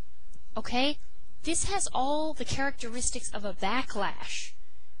growing? Okay? This has all the characteristics of a backlash,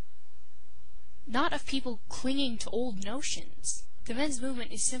 not of people clinging to old notions. The men's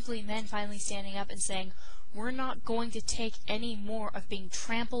movement is simply men finally standing up and saying, We're not going to take any more of being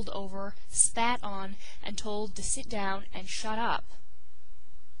trampled over, spat on, and told to sit down and shut up.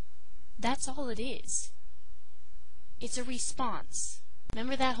 That's all it is. It's a response.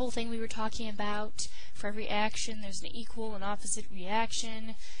 Remember that whole thing we were talking about? For every action, there's an equal and opposite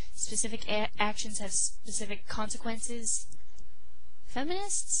reaction. Specific actions have specific consequences.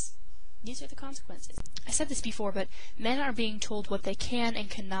 Feminists? These are the consequences. I said this before, but men are being told what they can and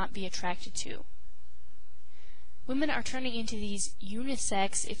cannot be attracted to. Women are turning into these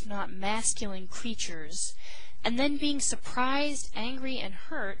unisex, if not masculine creatures, and then being surprised, angry, and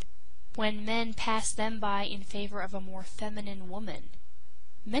hurt when men pass them by in favor of a more feminine woman.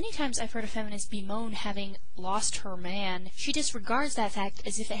 Many times I've heard a feminist bemoan having lost her man. She disregards that fact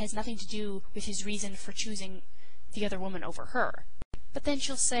as if it has nothing to do with his reason for choosing the other woman over her. But then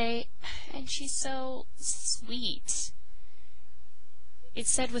she'll say, and she's so sweet. It's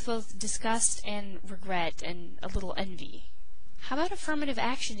said with both disgust and regret and a little envy. How about affirmative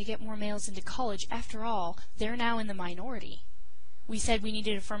action to get more males into college? After all, they're now in the minority. We said we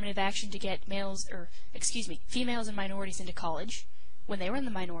needed affirmative action to get females and minorities into college when they were in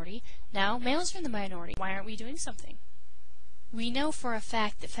the minority. Now males are in the minority. Why aren't we doing something? We know for a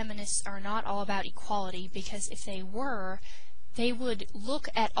fact that feminists are not all about equality, because if they were, they would look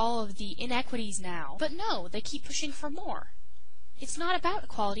at all of the inequities now. But no, they keep pushing for more. It's not about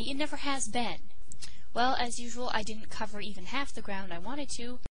equality. It never has been. Well, as usual, I didn't cover even half the ground I wanted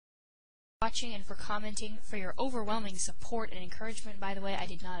to. Watching and for commenting, for your overwhelming support and encouragement. By the way, I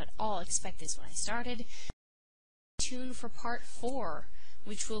did not at all expect this when I started. Tune for part 4,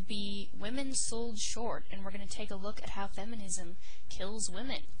 which will be Women Sold Short, and we're going to take a look at how feminism kills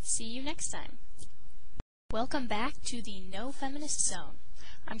women. See you next time. Welcome back to the No Feminist Zone.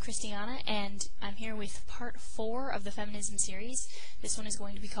 I'm Christiana, and I'm here with part 4 of the Feminism series. This one is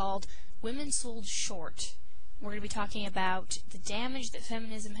going to be called Women Sold Short. We're going to be talking about the damage that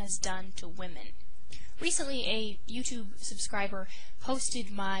feminism has done to women. Recently, a YouTube subscriber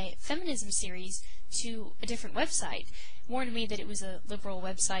posted my feminism series to a different website, warned me that it was a liberal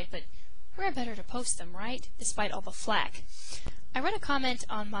website, but where better to post them, right? Despite all the flack. I read a comment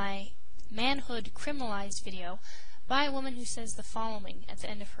on my manhood criminalized video by a woman who says the following at the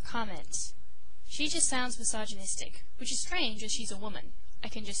end of her comments. She just sounds misogynistic, which is strange as she's a woman. I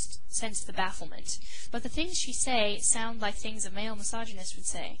can just sense the bafflement. But the things she say sound like things a male misogynist would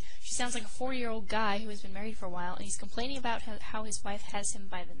say. She sounds like a 40-year-old guy who has been married for a while, and he's complaining about how his wife has him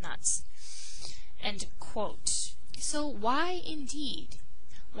by the nuts. End quote. So why indeed?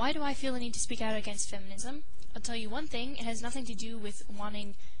 Why do I feel the need to speak out against feminism? I'll tell you one thing, it has nothing to do with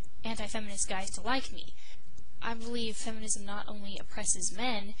wanting anti-feminist guys to like me. I believe feminism not only oppresses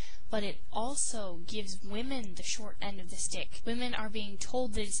men, but it also gives women the short end of the stick. Women are being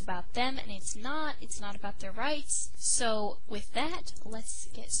told that it's about them, and it's not about their rights. So, with that, let's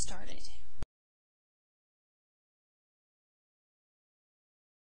get started.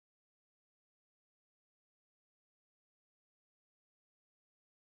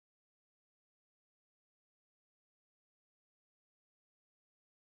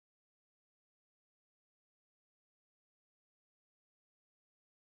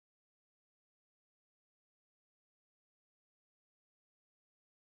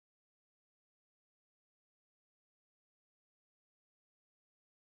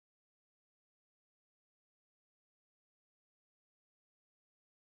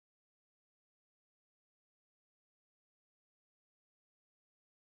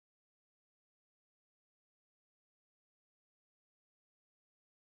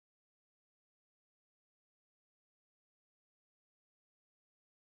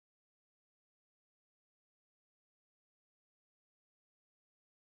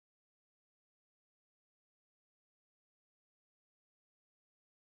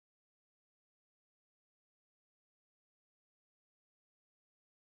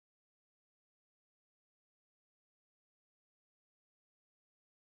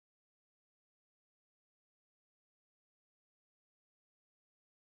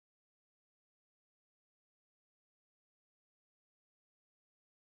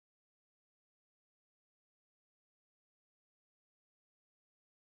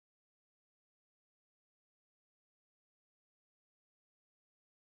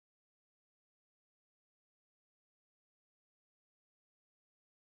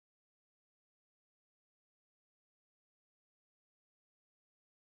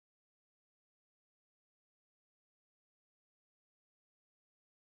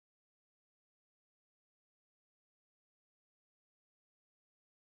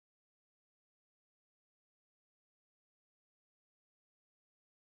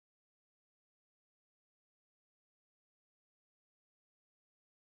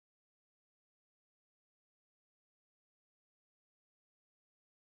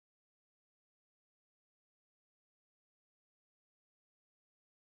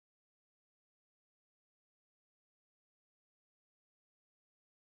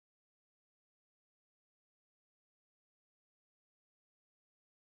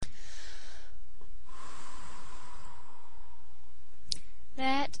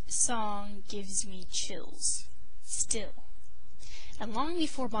 song gives me chills. Still. And long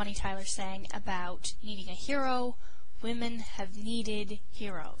before Bonnie Tyler sang about needing a hero, women have needed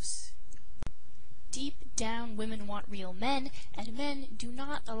heroes. Deep down, women want real men, and men do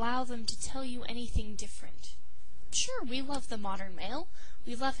not allow them to tell you anything different. Sure, we love the modern male.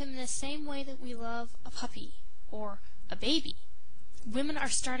 We love him in the same way that we love a puppy or a baby. Women are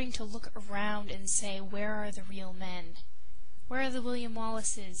starting to look around and say, where are the real men? Where are the William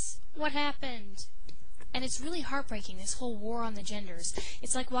Wallaces? What happened? And it's really heartbreaking, this whole war on the genders.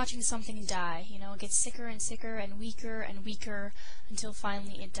 It's like watching something die, you know, it gets sicker and sicker and weaker until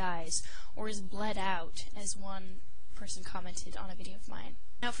finally it dies, or is bled out, as one person commented on a video of mine.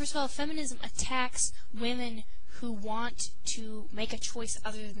 Now, first of all, feminism attacks women who want to make a choice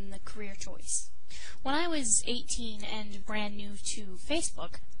other than the career choice. When I was 18 and brand new to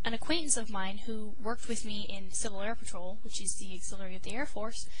Facebook, an acquaintance of mine who worked with me in Civil Air Patrol, which is the auxiliary of the Air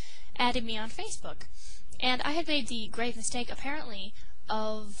Force, added me on Facebook. And I had made the grave mistake, apparently,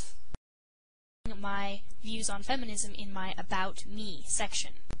 of my views on feminism in my About Me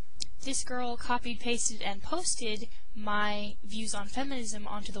section. This girl copied, pasted, and posted my views on feminism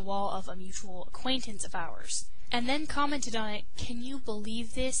onto the wall of a mutual acquaintance of ours, and then commented on it, "Can you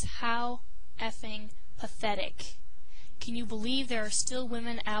believe this? How effing pathetic. Can you believe there are still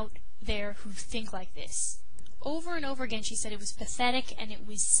women out there who think like this?" Over and over again she said it was pathetic and it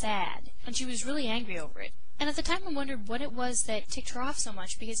was sad, and she was really angry over it. And at the time I wondered what it was that ticked her off so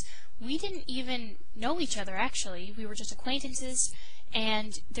much, because we didn't even know each other actually. We were just acquaintances,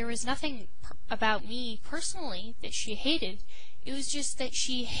 and there was nothing about me personally that she hated. It was just that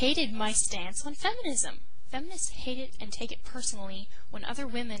she hated my stance on feminism. Feminists hate it and take it personally when other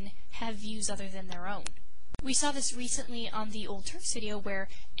women have views other than their own. We saw this recently on the Old Turks video where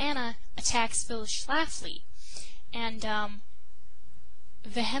Anna attacks Phyllis Schlafly and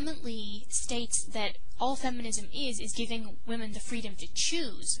vehemently states that all feminism is giving women the freedom to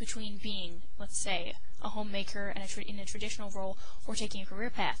choose between being, let's say, a homemaker and in a traditional role or taking a career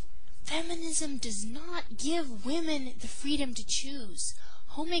path. Feminism does not give women the freedom to choose.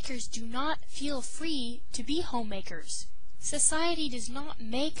 Homemakers do not feel free to be homemakers. Society does not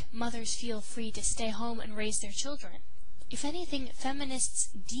make mothers feel free to stay home and raise their children. If anything, feminists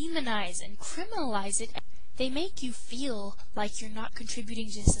demonize and criminalize it. They make you feel like you're not contributing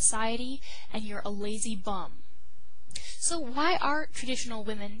to society and you're a lazy bum. So why are traditional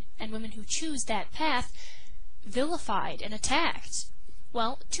women and women who choose that path vilified and attacked?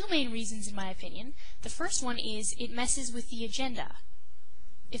 Well, two main reasons in my opinion. The first one is it messes with the agenda.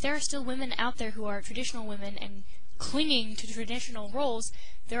 If there are still women out there who are traditional women and clinging to traditional roles,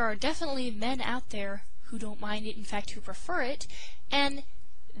 there are definitely men out there who don't mind it, in fact who prefer it, and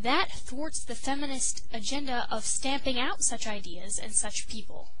that thwarts the feminist agenda of stamping out such ideas and such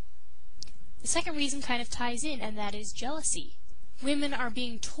people. The second reason kind of ties in, and that is jealousy. Women are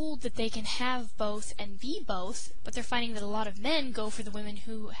being told that they can have both and be both, but they're finding that a lot of men go for the women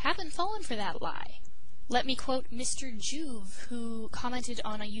who haven't fallen for that lie. Let me quote Mr. Juve, who commented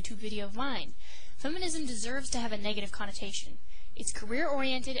on a YouTube video of mine. "Feminism deserves to have a negative connotation. It's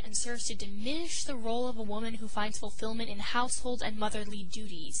career-oriented and serves to diminish the role of a woman who finds fulfillment in household and motherly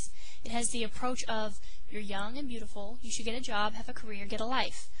duties. It has the approach of, you're young and beautiful, you should get a job, have a career, get a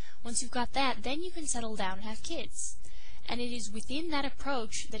life. Once you've got that, then you can settle down and have kids." And it is within that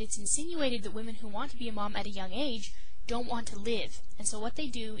approach that it's insinuated that women who want to be a mom at a young age don't want to live, and so what they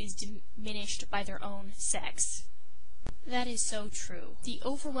do is diminished by their own sex. That is so true. The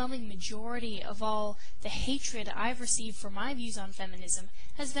overwhelming majority of all the hatred I've received for my views on feminism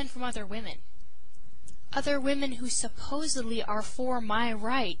has been from other women. Other women who supposedly are for my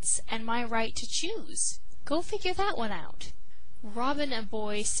rights and my right to choose. Go figure that one out. Robin a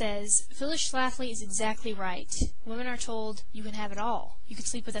Boy says, "Phyllis Schlafly is exactly right. Women are told you can have it all. You can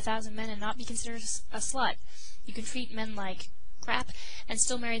sleep with 1,000 men and not be considered a slut. You can treat men like crap and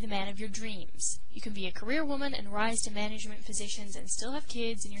still marry the man of your dreams. You can be a career woman and rise to management positions and still have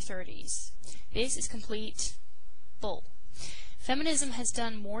kids in your 30s. This is complete bull. Feminism has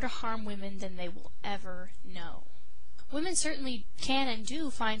done more to harm women than they will ever know." Women certainly can and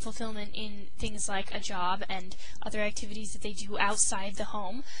do find fulfillment in things like a job and other activities that they do outside the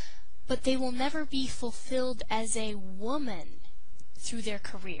home, but they will never be fulfilled as a woman through their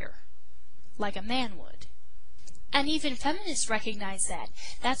career, like a man would. And even feminists recognize that.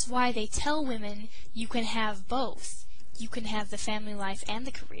 That's why they tell women you can have both. You can have the family life and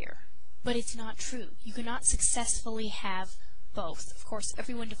the career. But it's not true. You cannot successfully have both. Of course,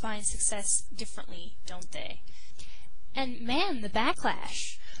 everyone defines success differently, don't they? And man, the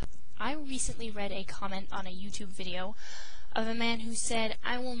backlash. I recently read a comment on a YouTube video of a man who said,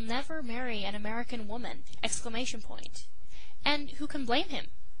 "I will never marry an American woman!" And who can blame him?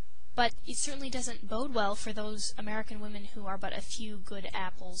 But it certainly doesn't bode well for those American women who are but a few good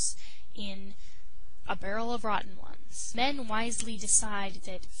apples in a barrel of rotten ones. Men wisely decide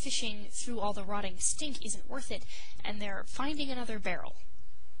that fishing through all the rotting stink isn't worth it, and they're finding another barrel.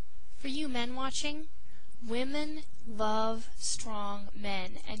 For you men watching, women love strong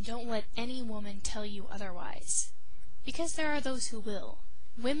men, and don't let any woman tell you otherwise. Because there are those who will.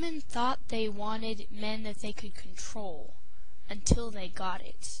 Women thought they wanted men that they could control until they got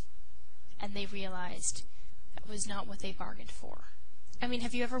it, and they realized that was not what they bargained for. I mean,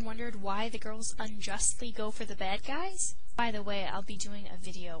 have you ever wondered why the girls unjustly go for the bad guys? By the way, I'll be doing a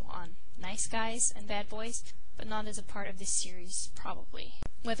video on nice guys and bad boys, but not as a part of this series, probably.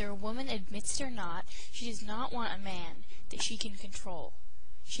 Whether a woman admits it or not, she does not want a man that she can control.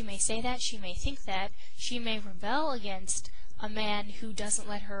 She may say that, she may think that, she may rebel against a man who doesn't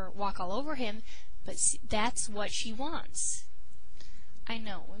let her walk all over him, but that's what she wants. I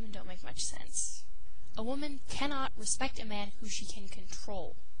know, women don't make much sense. A woman cannot respect a man who she can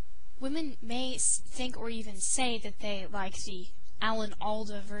control. Women may think or even say that they like the Alan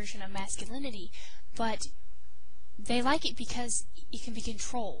Alda version of masculinity, but they like it because it can be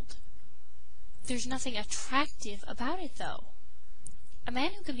controlled. There's nothing attractive about it, though. A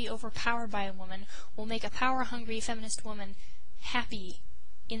man who can be overpowered by a woman will make a power-hungry feminist woman happy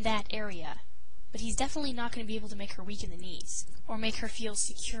in that area, but he's definitely not going to be able to make her weak in the knees, or make her feel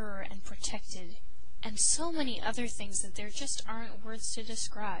secure and protected, and so many other things that there just aren't words to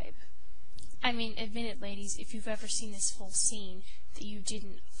describe. I mean, admit it, ladies, if you've ever seen this full scene, that you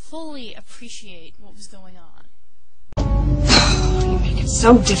didn't fully appreciate what was going on. You make it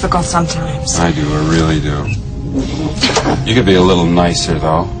so difficult sometimes. I do, I really do. You could be a little nicer,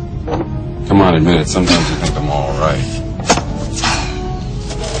 though. Come on, admit it, sometimes you think I'm all right.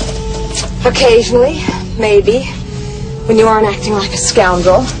 Occasionally, maybe, when you aren't acting like a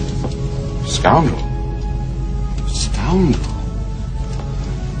scoundrel. Scoundrel? Scoundrel?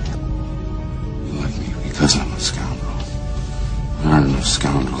 You like me because I'm a scoundrel. There aren't enough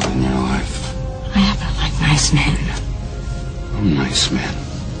scoundrels in your life. I happen to like nice men. I'm nice men.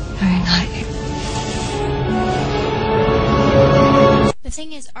 Very nice. The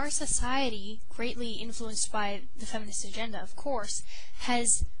thing is, our society, greatly influenced by the feminist agenda, of course,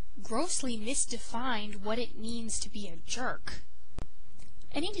 has grossly misdefined what it means to be a jerk.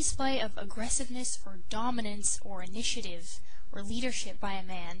 Any display of aggressiveness or dominance or initiative or leadership by a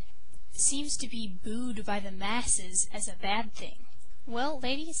man seems to be booed by the masses as a bad thing. Well,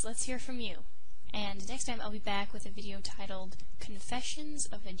 ladies, let's hear from you. And next time I'll be back with a video titled Confessions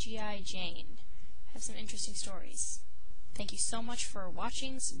of a G.I. Jane. I have some interesting stories. Thank you so much for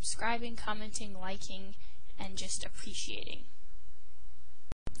watching, subscribing, commenting, liking, and just appreciating.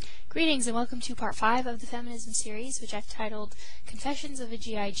 Greetings and welcome to part 5 of the Feminism series, which I've titled Confessions of a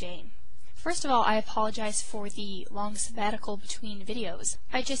G.I. Jane. First of all, I apologize for the long sabbatical between videos.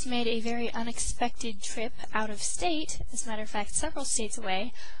 I just made a very unexpected trip out of state, as a matter of fact several states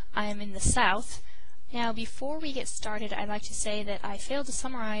away. I am in the South. Now, before we get started, I'd like to say that I failed to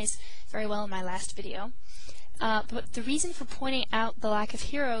summarize very well in my last video. But the reason for pointing out the lack of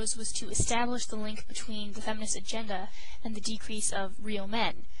heroes was to establish the link between the feminist agenda and the decrease of real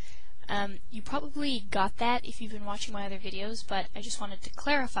men. You probably got that if you've been watching my other videos, but I just wanted to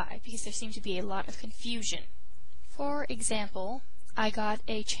clarify because there seemed to be a lot of confusion. For example, I got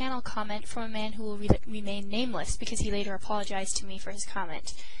a channel comment from a man who will remain nameless because he later apologized to me for his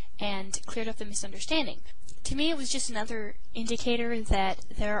comment and cleared up the misunderstanding. To me, it was just another indicator that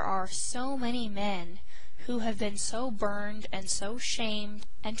there are so many men who have been so burned and so shamed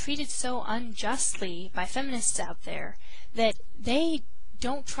and treated so unjustly by feminists out there that they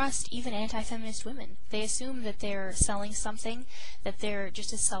don't trust even anti-feminist women. They assume that they're selling something, that they're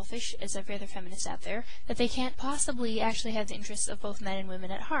just as selfish as every other feminist out there, that they can't possibly actually have the interests of both men and women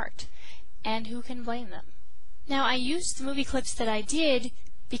at heart. And who can blame them? Now, I used the movie clips that I did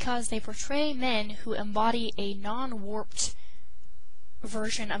because they portray men who embody a non-warped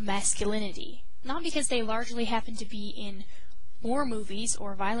version of masculinity. Not because they largely happen to be in war movies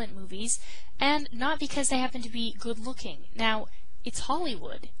or violent movies, and not because they happen to be good-looking. Now, it's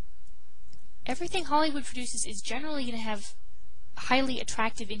Hollywood. Everything Hollywood produces is generally going to have highly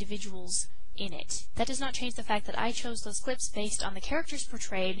attractive individuals in it. That does not change the fact that I chose those clips based on the characters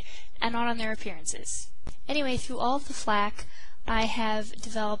portrayed and not on their appearances. Anyway, through all of the flack, I have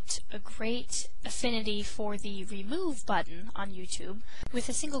developed a great affinity for the remove button on YouTube. With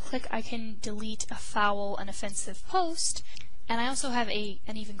a single click, I can delete a foul and offensive post, And I also have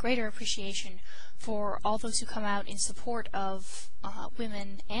an even greater appreciation for all those who come out in support of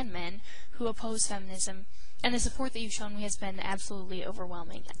women and men who oppose feminism, and the support that you've shown me has been absolutely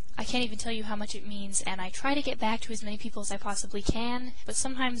overwhelming. I can't even tell you how much it means, and I try to get back to as many people as I possibly can, but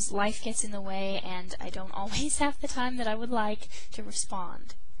sometimes life gets in the way, and I don't always have the time that I would like to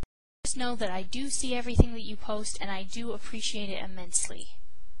respond. Just know that I do see everything that you post, and I do appreciate it immensely.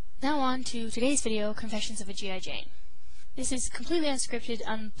 Now on to today's video, Confessions of a G.I. Jane. This is completely unscripted,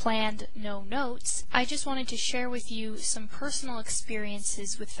 unplanned, no notes. I just wanted to share with you some personal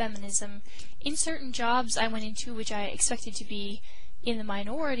experiences with feminism in certain jobs I went into which I expected to be in the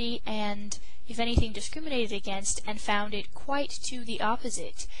minority and, if anything, discriminated against, and found it quite to the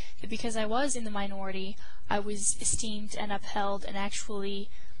opposite. That because I was in the minority, I was esteemed and upheld and actually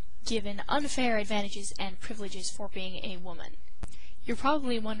given unfair advantages and privileges for being a woman. You're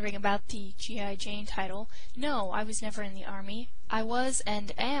probably wondering about the G.I. Jane title. No, I was never in the Army. I was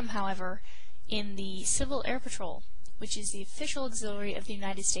and am, however, in the Civil Air Patrol, which is the official auxiliary of the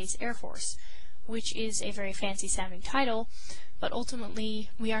United States Air Force, which is a very fancy-sounding title, but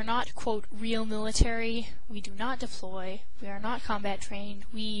ultimately we are not, quote, real military. We do not deploy. We are not combat trained.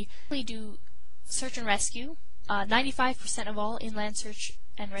 We really do search and rescue. 95% of all inland search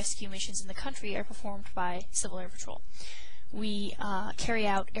and rescue missions in the country are performed by Civil Air Patrol. We carry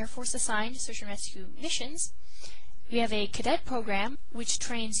out Air Force assigned search and rescue missions. We have a cadet program which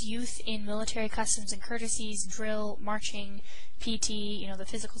trains youth in military customs and courtesies, drill, marching, PT, the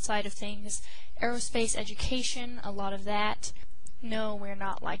physical side of things, aerospace education, a lot of that. No, we're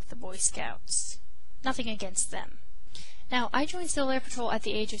not like the Boy Scouts. Nothing against them. Now, I joined Civil Air Patrol at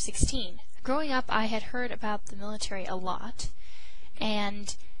the age of 16. Growing up, I had heard about the military a lot,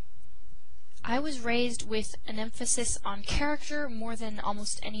 and I was raised with an emphasis on character more than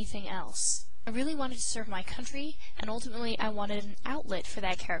almost anything else. I really wanted to serve my country, and ultimately I wanted an outlet for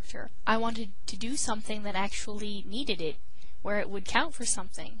that character. I wanted to do something that actually needed it, where it would count for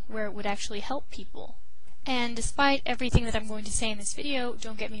something, where it would actually help people. And despite everything that I'm going to say in this video,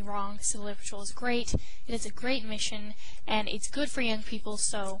 don't get me wrong, Civil Air Patrol is great, it is a great mission, and it's good for young people,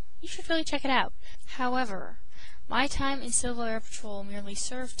 so you should really check it out. However, my time in Civil Air Patrol merely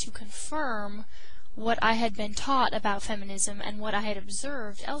served to confirm what I had been taught about feminism and what I had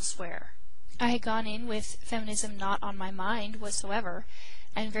observed elsewhere. I had gone in with feminism not on my mind whatsoever,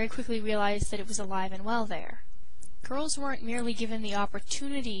 and very quickly realized that it was alive and well there. Girls weren't merely given the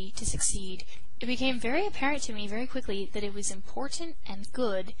opportunity to succeed. It became very apparent to me very quickly that it was important and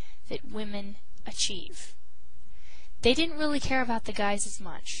good that women achieve. They didn't really care about the guys as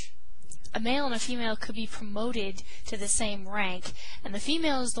much. A male and a female could be promoted to the same rank, and the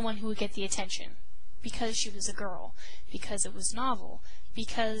female is the one who would get the attention. Because she was a girl, because it was novel,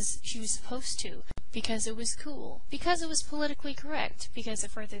 because she was supposed to, because it was cool, because it was politically correct, because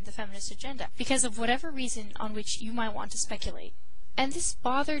it furthered the feminist agenda, because of whatever reason on which you might want to speculate. And this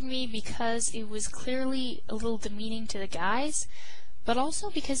bothered me because it was clearly a little demeaning to the guys, but also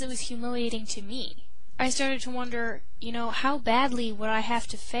because it was humiliating to me. I started to wonder, how badly would I have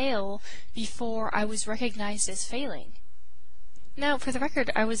to fail before I was recognized as failing? Now, for the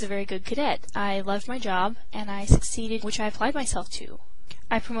record, I was a very good cadet. I loved my job, and I succeeded, which I applied myself to.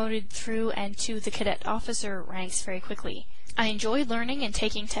 I promoted through and to the cadet officer ranks very quickly. I enjoyed learning and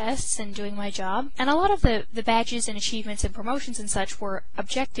taking tests and doing my job, and a lot of the badges and achievements and promotions and such were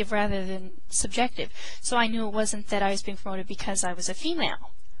objective rather than subjective, so I knew it wasn't that I was being promoted because I was a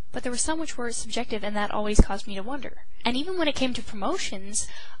female. But there were some which were subjective, and that always caused me to wonder. And even when it came to promotions,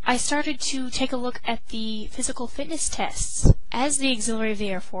 I started to take a look at the physical fitness tests. As the auxiliary of the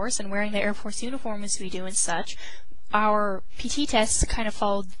Air Force, and wearing the Air Force uniform as we do and such, our PT tests kind of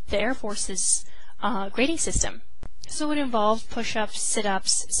followed the Air Force's grading system. So it involved push-ups,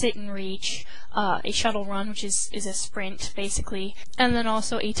 sit-ups, sit and reach, a shuttle run, which is a sprint, basically, and then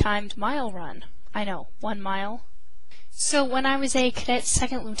also a timed mile run. I know, 1 mile. So when I was a cadet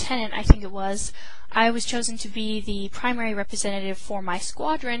second lieutenant, I think it was, I was chosen to be the primary representative for my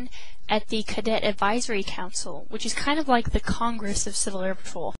squadron at the Cadet Advisory Council, which is kind of like the Congress of Civil Air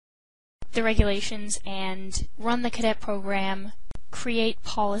Patrol. The regulations and run the cadet program, create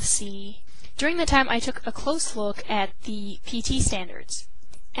policy. During that time, I took a close look at the PT standards.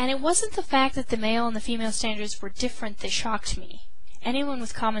 And it wasn't the fact that the male and the female standards were different that shocked me. Anyone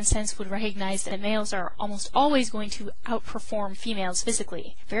with common sense would recognize that males are almost always going to outperform females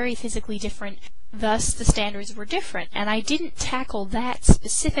physically. Very physically different. Thus, the standards were different. And I didn't tackle that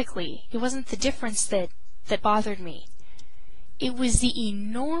specifically. It wasn't the difference that bothered me. It was the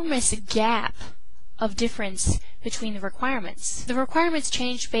enormous gap of difference between the requirements. The requirements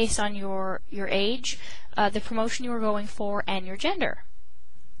changed based on your age, the promotion you were going for, and your gender.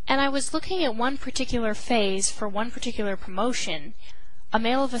 And I was looking at one particular phase for one particular promotion. A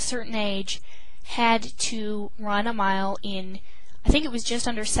male of a certain age had to run a mile in, I think it was just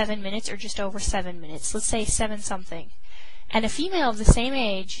under 7 minutes or just over 7 minutes. Let's say 7 something. And a female of the same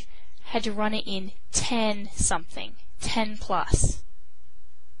age had to run it in 10 something, 10 plus.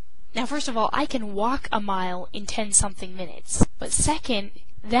 Now, first of all, I can walk a mile in 10 something minutes. But second,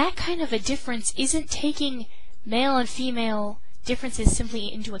 that kind of a difference isn't taking male and female differences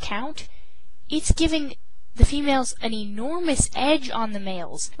simply into account. It's giving the females an enormous edge on the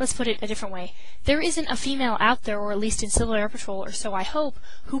males. Let's put it a different way. There isn't a female out there, or at least in Civil Air Patrol, or so I hope,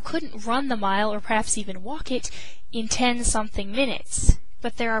 who couldn't run the mile, or perhaps even walk it, in 10 something minutes.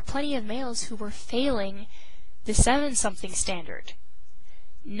 But there are plenty of males who were failing the 7 something standard.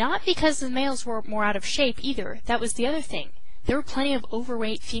 Not because the males were more out of shape either. That was the other thing. There were plenty of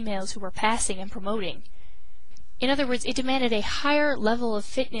overweight females who were passing and promoting. In other words, it demanded a higher level of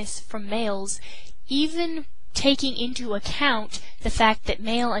fitness from males, even taking into account the fact that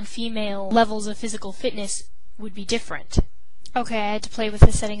male and female levels of physical fitness would be different. Okay, I had to play with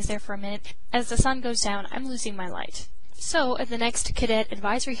the settings there for a minute. As the sun goes down, I'm losing my light. So, at the next Cadet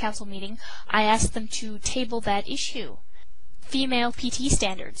Advisory Council meeting, I asked them to table that issue. Female PT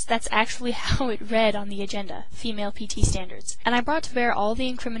standards. That's actually how it read on the agenda. Female PT standards. And I brought to bear all the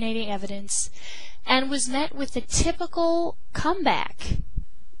incriminating evidence, and was met with the typical comeback,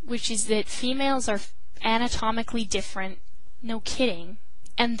 which is that females are anatomically different, no kidding,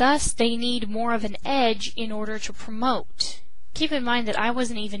 and thus they need more of an edge in order to promote. Keep in mind that I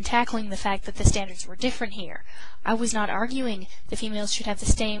wasn't even tackling the fact that the standards were different here. I was not arguing the females should have the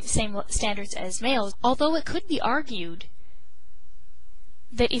same standards as males, although it could be argued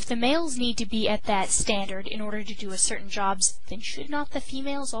that if the males need to be at that standard in order to do a certain jobs, then should not the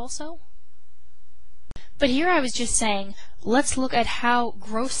females also? But here I was just saying, let's look at how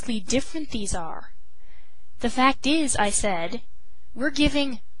grossly different these are. The fact is, I said, we're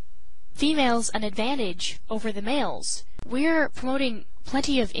giving females an advantage over the males. We're promoting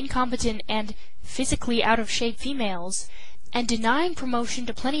plenty of incompetent and physically out-of-shape females, and denying promotion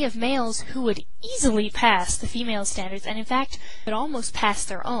to plenty of males who would easily pass the female standards, and in fact, would almost pass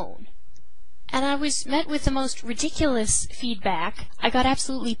their own. And I was met with the most ridiculous feedback. I got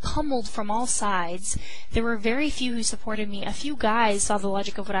absolutely pummeled from all sides. There were very few who supported me. A few guys saw the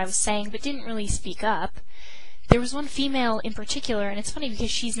logic of what I was saying, but didn't really speak up. There was one female in particular, and it's funny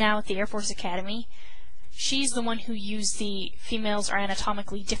because she's now at the Air Force Academy. She's the one who used the females are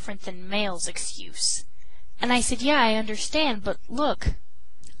anatomically different than males excuse. And I said, yeah, I understand, but look.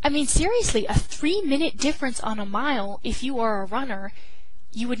 I mean, seriously, a 3-minute difference on a mile, if you are a runner,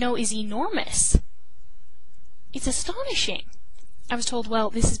 you would know is enormous. It's astonishing. I was told, well,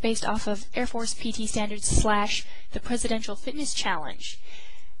 this is based off of Air Force PT standards / the Presidential Fitness Challenge.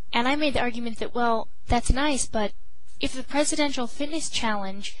 And I made the argument that, well, that's nice, but if the Presidential Fitness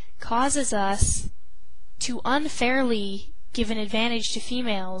Challenge causes us to unfairly give an advantage to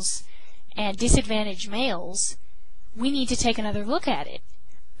females and disadvantage males, we need to take another look at it.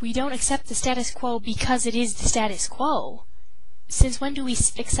 We don't accept the status quo because it is the status quo. Since when do we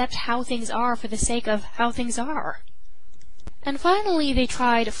accept how things are for the sake of how things are? And finally they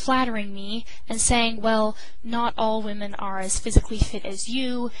tried flattering me and saying, well, not all women are as physically fit as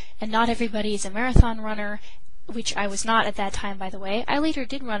you, and not everybody is a marathon runner, which I was not at that time, by the way. I later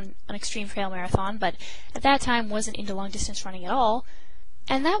did run an extreme trail marathon, but at that time wasn't into long-distance running at all.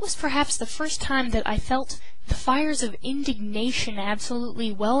 And that was perhaps the first time that I felt the fires of indignation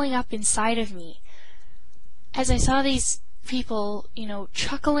absolutely welling up inside of me, as I saw these people,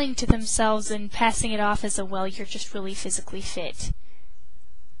 chuckling to themselves and passing it off as well, you're just really physically fit.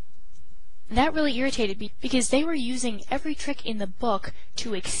 That really irritated me, because they were using every trick in the book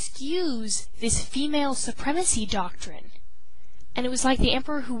to excuse this female supremacy doctrine. And it was like the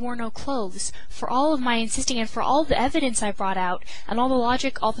emperor who wore no clothes. For all of my insisting and for all the evidence I brought out, and all the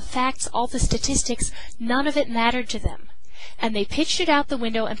logic, all the facts, all the statistics, none of it mattered to them. And they pitched it out the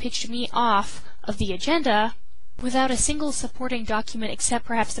window and pitched me off of the agenda without a single supporting document except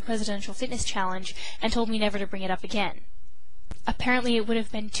perhaps the Presidential Fitness Challenge, and told me never to bring it up again. Apparently it would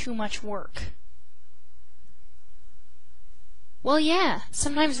have been too much work. Well, yeah,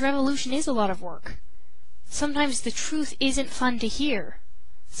 sometimes revolution is a lot of work. Sometimes the truth isn't fun to hear.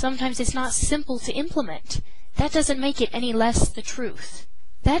 Sometimes it's not simple to implement. That doesn't make it any less the truth.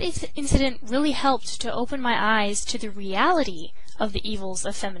 That incident really helped to open my eyes to the reality of the evils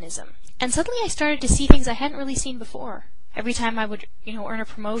of feminism. And suddenly I started to see things I hadn't really seen before. Every time I would, earn a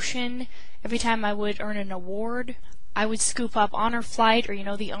promotion, every time I would earn an award, I would scoop up honor flight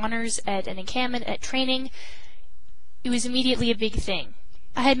or, the honors at an encampment, at training. It was immediately a big thing.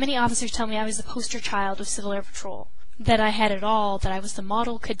 I had many officers tell me I was the poster child of Civil Air Patrol, that I had it all, that I was the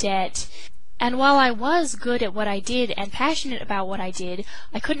model cadet. And while I was good at what I did and passionate about what I did,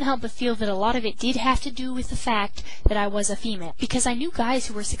 I couldn't help but feel that a lot of it did have to do with the fact that I was a female, because I knew guys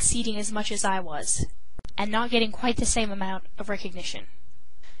who were succeeding as much as I was, and not getting quite the same amount of recognition.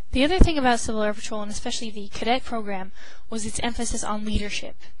 The other thing about Civil Air Patrol, and especially the cadet program, was its emphasis on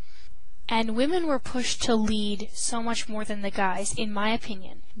leadership. And women were pushed to lead so much more than the guys, in my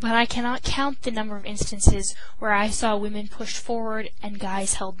opinion. But I cannot count the number of instances where I saw women pushed forward and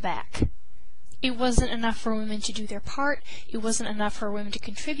guys held back. It wasn't enough for women to do their part. It wasn't enough for women to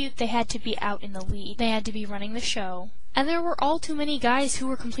contribute. They had to be out in the lead. They had to be running the show. And there were all too many guys who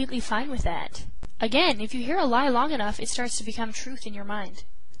were completely fine with that. Again, if you hear a lie long enough, it starts to become truth in your mind.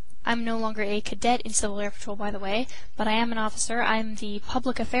 I'm no longer a cadet in Civil Air Patrol, by the way, but I am an officer. I'm the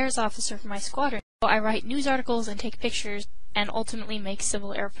public affairs officer for my squadron. So I write news articles and take pictures and ultimately make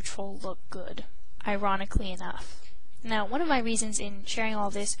Civil Air Patrol look good, ironically enough. Now, one of my reasons in sharing all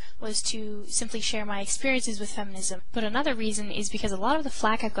this was to simply share my experiences with feminism, but another reason is because a lot of the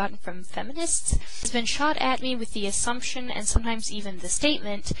flack I've gotten from feminists has been shot at me with the assumption and sometimes even the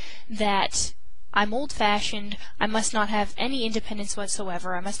statement that I'm old-fashioned, I must not have any independence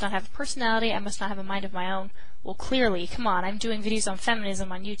whatsoever, I must not have a personality, I must not have a mind of my own. Well, clearly, come on, I'm doing videos on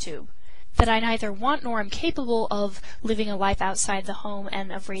feminism on YouTube. That I neither want nor am capable of living a life outside the home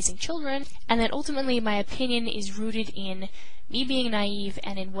and of raising children, and that ultimately my opinion is rooted in me being naive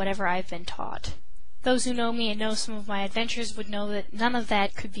and in whatever I've been taught. Those who know me and know some of my adventures would know that none of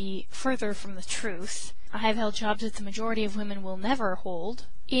that could be further from the truth. I have held jobs that the majority of women will never hold,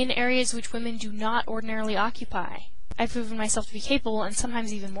 in areas which women do not ordinarily occupy. I've proven myself to be capable, and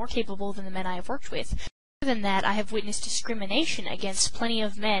sometimes even more capable than the men I have worked with. More than that, I have witnessed discrimination against plenty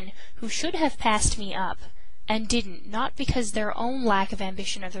of men who should have passed me up, and didn't, not because their own lack of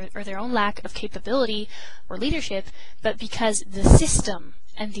ambition or their own lack of capability or leadership, but because the system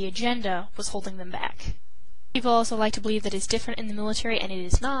and the agenda was holding them back. People also like to believe that it's different in the military, and it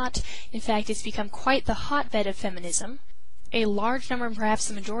is not. In fact, it's become quite the hotbed of feminism. A large number, and perhaps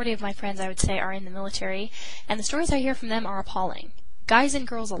the majority of my friends, I would say, are in the military, and the stories I hear from them are appalling. Guys and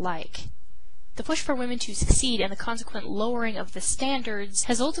girls alike. The push for women to succeed and the consequent lowering of the standards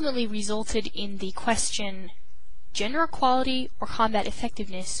has ultimately resulted in the question, gender equality or combat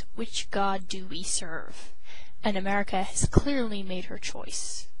effectiveness, which God do we serve? And America has clearly made her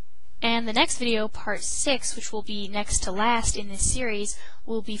choice. And the next video, part 6, which will be next to last in this series,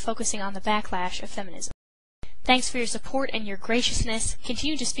 will be focusing on the backlash of feminism. Thanks for your support and your graciousness.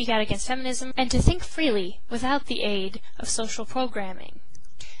 Continue to speak out against feminism and to think freely without the aid of social programming.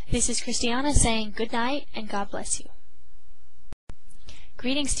 This is Christiana saying good night and God bless you.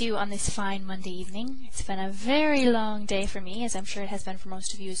 Greetings to you on this fine Monday evening. It's been a very long day for me, as I'm sure it has been for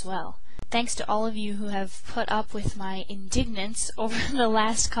most of you as well. Thanks to all of you who have put up with my indignance over the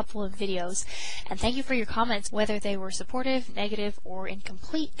last couple of videos, and thank you for your comments, whether they were supportive, negative, or in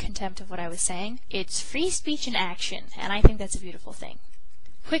complete contempt of what I was saying. It's free speech in action, and I think that's a beautiful thing.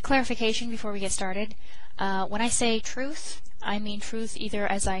 Quick clarification before we get started. When I say truth, I mean truth either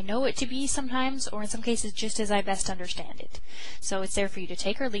as I know it to be sometimes, or in some cases just as I best understand it. So it's there for you to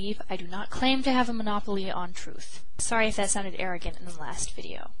take or leave. I do not claim to have a monopoly on truth. Sorry if that sounded arrogant in the last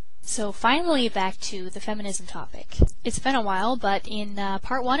video. So finally back to the feminism topic. It's been a while, but in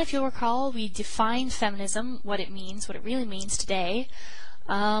part 1, if you'll recall, we defined feminism, what it means, what it really means today.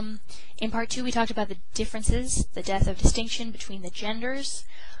 In part 2, we talked about the differences, the death of distinction between the genders,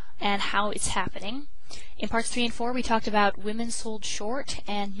 and how it's happening. In parts 3 and 4, we talked about women sold short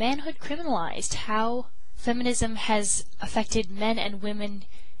and manhood criminalized, how feminism has affected men and women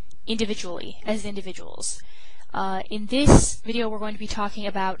individually, as individuals. In this video, we're going to be talking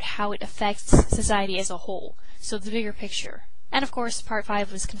about how it affects society as a whole, so the bigger picture. And of course, part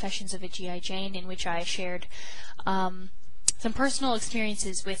 5 was Confessions of a G.I. Jane, in which I shared some personal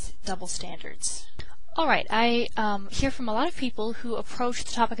experiences with double standards. Alright, I hear from a lot of people who approach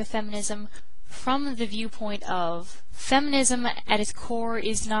the topic of feminism from the viewpoint of feminism at its core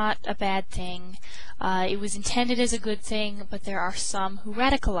is not a bad thing. It was intended as a good thing, but there are some who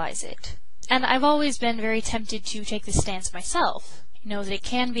radicalize it. And I've always been very tempted to take this stance myself. You know, that it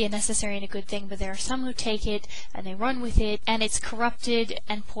can be a necessary and a good thing, but there are some who take it and they run with it, and it's corrupted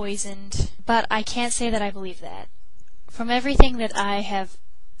and poisoned. But I can't say that I believe that. From everything that I have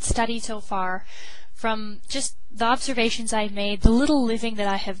studied so far, from just the observations I've made, the little living that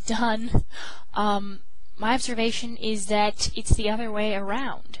I have done, My observation is that it's the other way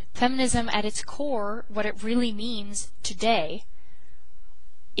around. Feminism at its core, what it really means today,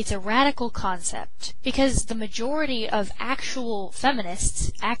 it's a radical concept, because the majority of actual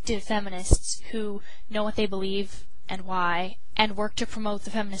feminists, active feminists, who know what they believe and why, and work to promote the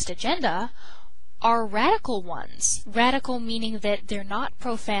feminist agenda, are radical ones. Radical meaning that they're not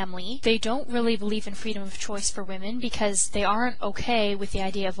pro-family, they don't really believe in freedom of choice for women because they aren't okay with the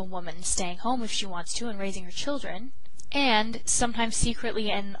idea of a woman staying home if she wants to and raising her children, and sometimes secretly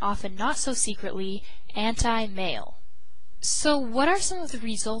and often not so secretly, anti-male. So what are some of the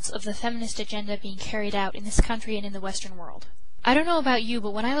results of the feminist agenda being carried out in this country and in the Western world? I don't know about you,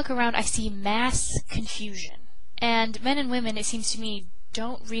 but when I look around I see mass confusion. And men and women, it seems to me,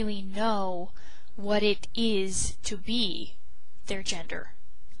 don't really know what it is to be their gender.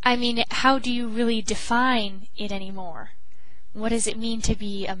 I mean, how do you really define it anymore? What does it mean to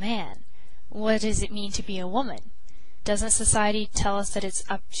be a man? What does it mean to be a woman? Doesn't society tell us that it's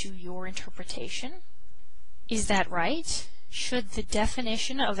up to your interpretation? Is that right? Should the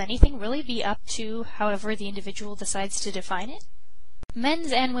definition of anything really be up to however the individual decides to define it?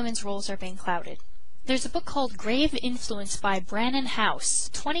 Men's and women's roles are being clouded. There's a book called Grave Influence by Brannon House,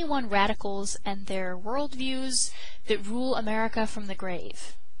 21 Radicals and Their Worldviews That Rule America from the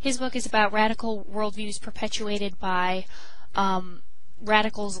Grave. His book is about radical worldviews perpetuated by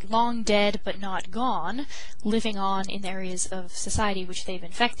radicals long dead but not gone, living on in areas of society which they've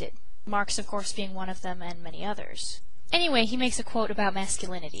infected. Marx, of course, being one of them, and many others. Anyway, he makes a quote about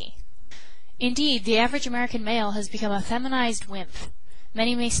masculinity. Indeed, the average American male has become a feminized wimp.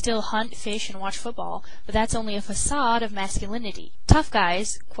 Many may still hunt, fish, and watch football, but that's only a facade of masculinity. Tough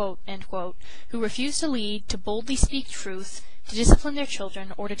guys, quote, end quote, who refuse to lead, to boldly speak truth, to discipline their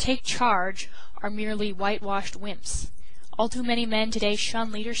children, or to take charge, are merely whitewashed wimps. All too many men today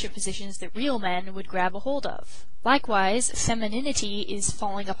shun leadership positions that real men would grab a hold of. Likewise, femininity is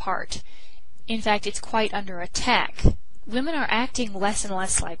falling apart. In fact, it's quite under attack. Women are acting less and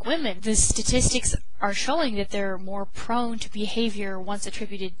less like women. The statistics are showing that they're more prone to behavior once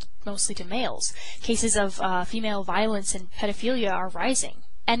attributed mostly to males. Cases of female violence and pedophilia are rising.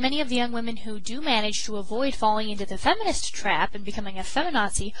 And many of the young women who do manage to avoid falling into the feminist trap and becoming a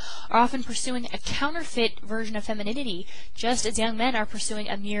feminazi are often pursuing a counterfeit version of femininity, just as young men are pursuing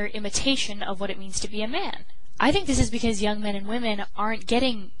a mere imitation of what it means to be a man. I think this is because young men and women aren't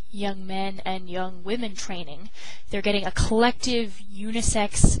getting young men and young women training. They're getting a collective,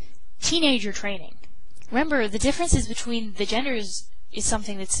 unisex, teenager training. Remember, the differences between the genders is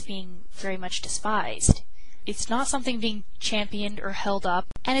something that's being very much despised. It's not something being championed or held up,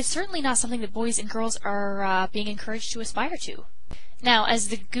 and it's certainly not something that boys and girls are being encouraged to aspire to. Now, as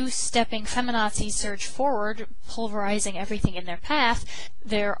the goose-stepping feminazis surge forward, pulverizing everything in their path,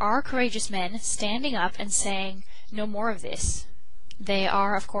 there are courageous men standing up and saying, no more of this. They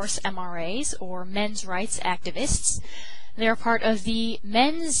are, of course, MRAs, or men's rights activists. They are part of the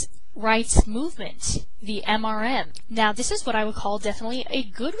men's rights movement, the MRM. Now, this is what I would call definitely a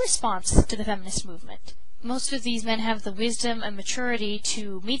good response to the feminist movement. Most of these men have the wisdom and maturity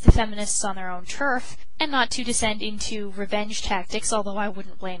to meet the feminists on their own turf, and not to descend into revenge tactics, although I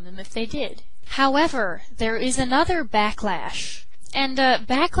wouldn't blame them if they did. However, there is another backlash, and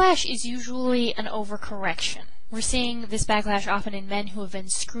backlash is usually an overcorrection. We're seeing this backlash often in men who have been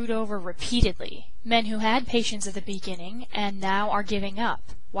screwed over repeatedly, men who had patience at the beginning and now are giving up.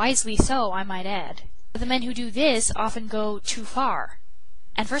 Wisely so, I might add. The men who do this often go too far.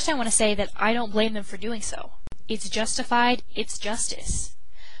 And first I want to say that I don't blame them for doing so. It's justified, it's justice.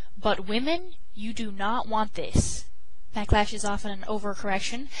 But women, you do not want this. Backlash is often an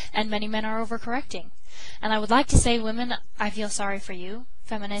overcorrection, and many men are overcorrecting. And I would like to say, women, I feel sorry for you.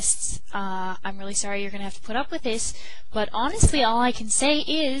 Feminists, I'm really sorry you're going to have to put up with this, but honestly all I can say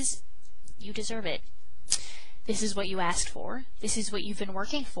is, you deserve it. This is what you asked for. This is what you've been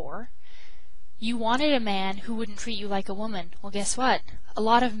working for. You wanted a man who wouldn't treat you like a woman. Well, guess what? A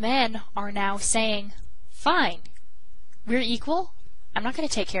lot of men are now saying, fine, we're equal. I'm not going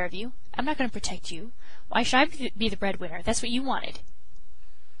to take care of you. I'm not going to protect you. Why should I be the breadwinner? That's what you wanted.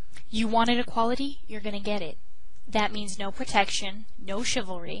 You wanted equality, you're going to get it. That means no protection, no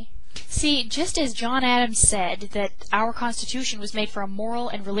chivalry. See, just as John Adams said that our Constitution was made for a moral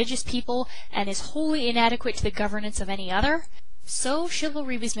and religious people and is wholly inadequate to the governance of any other, so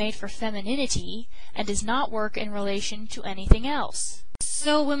chivalry was made for femininity and does not work in relation to anything else.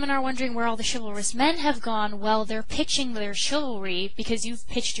 So women are wondering where all the chivalrous men have gone. Well, they're pitching their chivalry because you've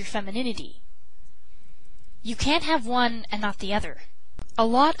pitched your femininity. You can't have one and not the other. A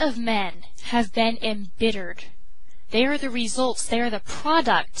lot of men have been embittered. They are the results, they are the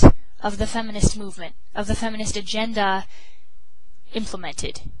product of the feminist movement, of the feminist agenda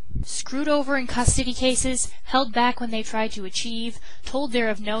implemented. Screwed over in custody cases, held back when they tried to achieve, told they're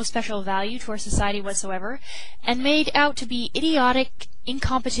of no special value to our society whatsoever, and made out to be idiotic,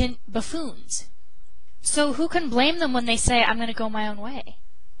 incompetent buffoons. So who can blame them when they say, I'm going to go my own way?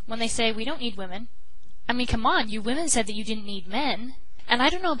 When they say, we don't need women. I mean, come on, you women said that you didn't need men. And I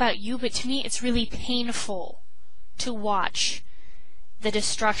don't know about you, but to me it's really painful to watch the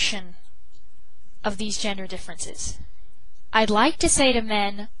destruction of these gender differences. I'd like to say to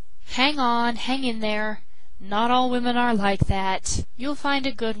men, hang on, hang in there. Not all women are like that. You'll find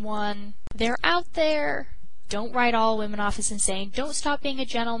a good one. They're out there. Don't write all women off as insane. Don't stop being a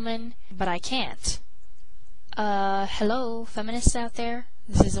gentleman. But I can't. Hello, feminists out there.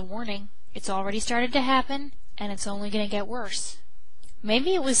 This is a warning. It's already started to happen, and it's only going to get worse.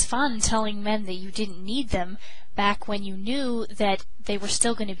 Maybe it was fun telling men that you didn't need them back when you knew that they were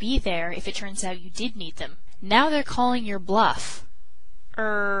still going to be there if it turns out you did need them. Now they're calling your bluff.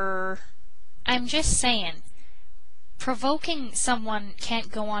 I'm just saying, provoking someone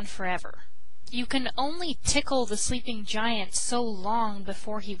can't go on forever. You can only tickle the sleeping giant so long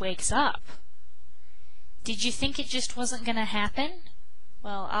before he wakes up. Did you think it just wasn't going to happen?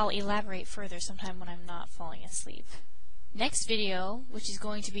 Well, I'll elaborate further sometime when I'm not falling asleep. Next video, which is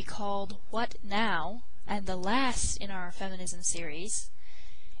going to be called What Now, and the last in our feminism series,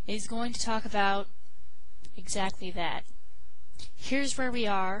 is going to talk about exactly that. Here's where we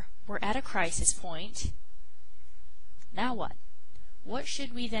are. We're at a crisis point. Now what? What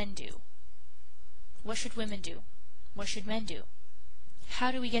should we then do? What should women do? What should men do?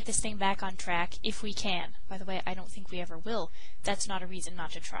 How do we get this thing back on track if we can? By the way, I don't think we ever will. That's not a reason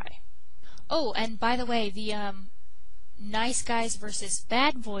not to try. Oh, and by the way, the nice guys versus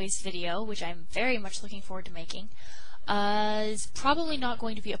bad boys video, which I'm very much looking forward to making, is probably not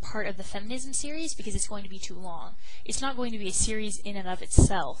going to be a part of the feminism series because it's going to be too long. It's not going to be a series in and of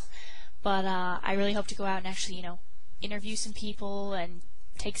itself, but I really hope to go out and actually, interview some people and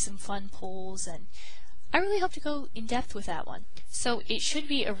take some fun polls, and I really hope to go in depth with that one. So it should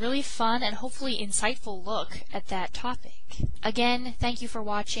be a really fun and hopefully insightful look at that topic. Again, thank you for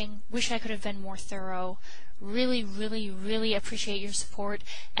watching. Wish I could have been more thorough. Really, really, really appreciate your support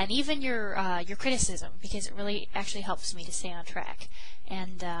and even your criticism, because it really actually helps me to stay on track.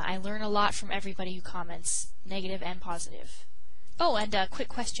 And I learn a lot from everybody who comments, negative and positive. Oh, and a quick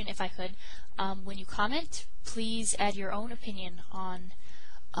question, if I could. When you comment, please add your own opinion on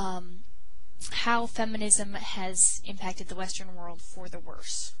how feminism has impacted the Western world for the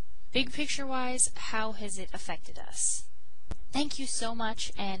worse. Big picture-wise, how has it affected us? Thank you so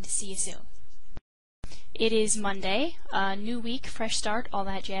much, and see you soon. It is Monday, new week, fresh start, all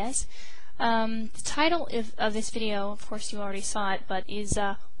that jazz. The title of this video, of course you already saw it, but is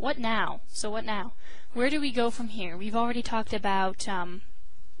What Now? So what now? Where do we go from here? We've already talked about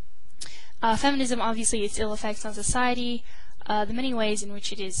feminism, obviously its ill effects on society, the many ways in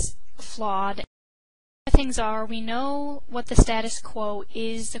which it is flawed. Things are, we know what the status quo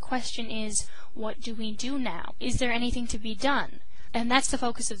is. The question is, what do we do now? Is there anything to be done? And that's the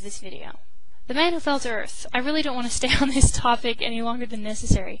focus of this video. The Man Who Fell to Earth. I really don't want to stay on this topic any longer than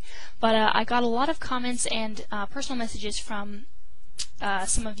necessary, but I got a lot of comments and personal messages from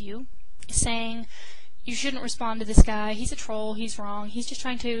some of you saying, you shouldn't respond to this guy, he's a troll, he's wrong, he's just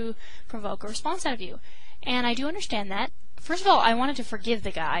trying to provoke a response out of you. And I do understand that. First of all, I wanted to forgive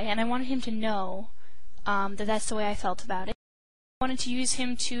the guy, and I wanted him to know that that's the way I felt about it. I wanted to use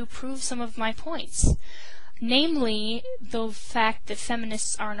him to prove some of my points. Namely, the fact that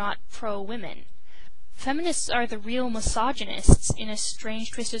feminists are not pro-women. Feminists are the real misogynists in a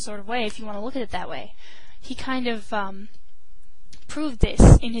strange, twisted sort of way, if you want to look at it that way. He kind of proved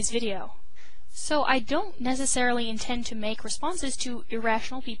this in his video. So I don't necessarily intend to make responses to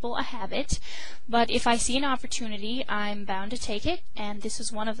irrational people a habit, but if I see an opportunity, I'm bound to take it, and this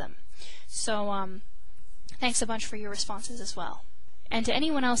is one of them. So, thanks a bunch for your responses as well. And to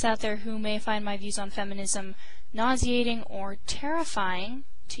anyone else out there who may find my views on feminism nauseating or terrifying,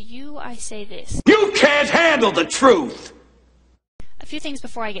 to you I say this. You can't handle the truth! A few things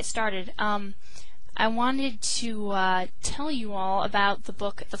before I get started. I wanted to tell you all about the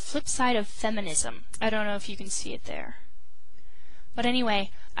book, The Flip Side of Feminism. I don't know if you can see it there. But anyway,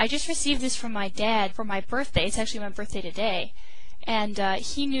 I just received this from my dad for my birthday. It's actually my birthday today. And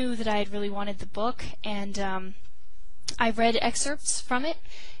he knew that I had really wanted the book, and I read excerpts from it,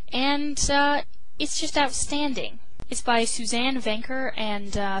 and it's just outstanding. It's by Suzanne Venker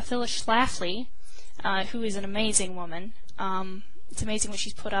and Phyllis Schlafly, who is an amazing woman. It's amazing what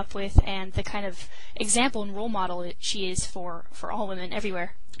she's put up with and the kind of example and role model she is for all women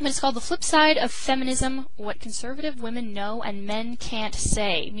everywhere. But it's called The Flip Side of Feminism, What Conservative Women Know and Men Can't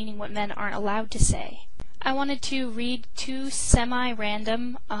Say, meaning what men aren't allowed to say. I wanted to read 2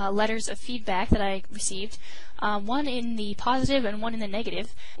 semi-random letters of feedback that I received, one in the positive and one in the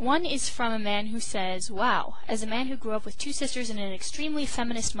negative. One is from a man who says, "Wow, as a man who grew up with 2 sisters and an extremely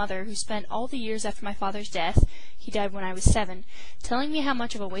feminist mother who spent all the years after my father's death, he died when I was 7, telling me how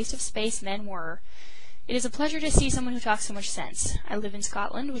much of a waste of space men were. It is a pleasure to see someone who talks so much sense. I live in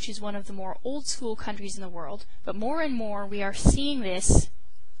Scotland, which is one of the more old-school countries in the world, but more and more we are seeing this.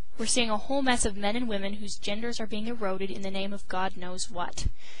 We're seeing a whole mess of men and women whose genders are being eroded in the name of God knows what.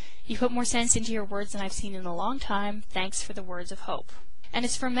 You put more sense into your words than I've seen in a long time. Thanks for the words of hope." And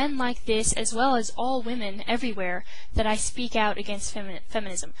it's for men like this, as well as all women everywhere, that I speak out against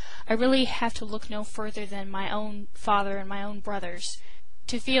feminism. I really have to look no further than my own father and my own brothers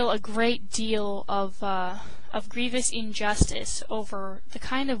to feel a great deal of grievous injustice over the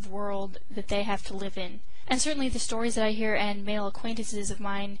kind of world that they have to live in. And certainly the stories that I hear and male acquaintances of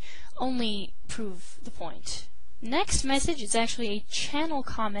mine only prove the point. Next message is actually a channel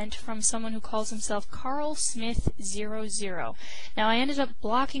comment from someone who calls himself Carl_Smith00. Now, I ended up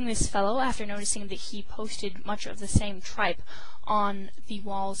blocking this fellow after noticing that he posted much of the same tripe on the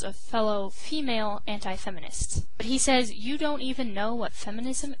walls of fellow female anti-feminists. But he says, "You don't even know what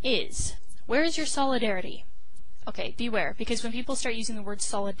feminism is. Where is your solidarity?" Okay, beware, because when people start using the word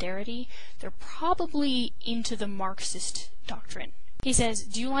solidarity, they're probably into the Marxist doctrine. He says,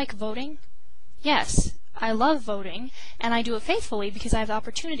 "Do you like voting?" Yes, I love voting, and I do it faithfully because I have the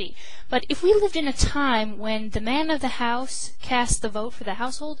opportunity. But if we lived in a time when the man of the house cast the vote for the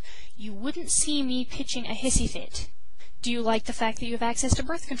household, you wouldn't see me pitching a hissy fit. Do you like the fact that you have access to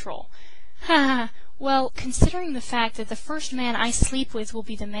birth control? Ha! Well, considering the fact that the first man I sleep with will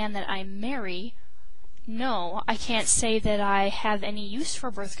be the man that I marry, no, I can't say that I have any use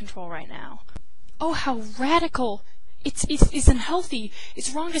for birth control right now. Oh, how radical! It's unhealthy. It's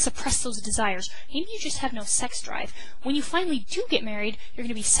wrong to suppress those desires. Maybe you just have no sex drive. When you finally do get married, you're going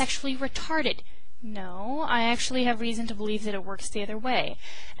to be sexually retarded. No, I actually have reason to believe that it works the other way.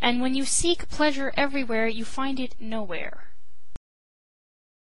 And when you seek pleasure everywhere, you find it nowhere.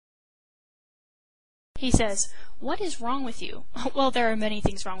 He says, "What is wrong with you?" Well, there are many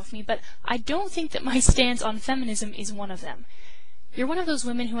things wrong with me, but I don't think that my stance on feminism is one of them. You're one of those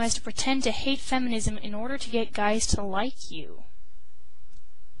women who has to pretend to hate feminism in order to get guys to like you.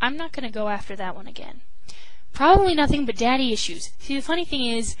 I'm not going to go after that one again. Probably nothing but daddy issues. See, the funny thing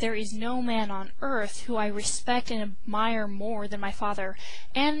is, there is no man on earth who I respect and admire more than my father,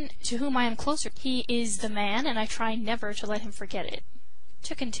 and to whom I am closer. He is the man, and I try never to let him forget it.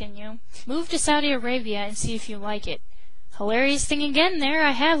 To continue, move to Saudi Arabia and see if you like it. Hilarious thing again there,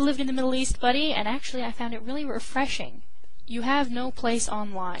 I have lived in the Middle East, buddy, and actually I found it really refreshing. You have no place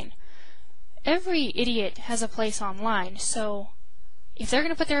online. Every idiot has a place online, so if they're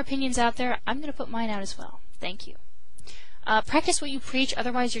going to put their opinions out there, I'm going to put mine out as well. Thank you. Practice what you preach,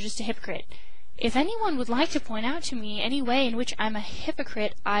 otherwise you're just a hypocrite. If anyone would like to point out to me any way in which I'm a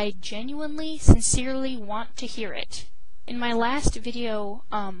hypocrite, I genuinely, sincerely want to hear it. In my last video,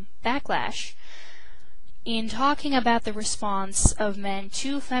 Backlash, in talking about the response of men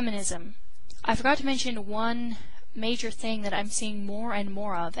to feminism, I forgot to mention one major thing that I'm seeing more and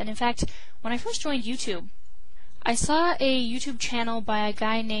more of. And in fact, when I first joined YouTube, I saw a YouTube channel by a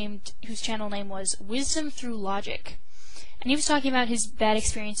guy whose channel name was Wisdom Through Logic. And he was talking about his bad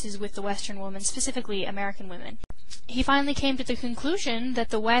experiences with the Western woman, specifically American women. He finally came to the conclusion that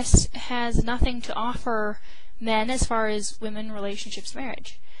the West has nothing to offer men as far as women, relationships,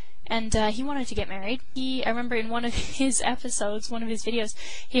 marriage. And he wanted to get married. I remember in one of his episodes, one of his videos,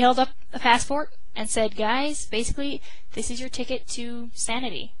 he held up a passport and said, "Guys, basically, this is your ticket to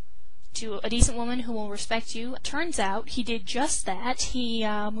sanity, to a decent woman who will respect you." Turns out he did just that. He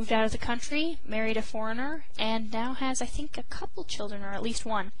moved out of the country, married a foreigner, and now has, I think, a couple children, or at least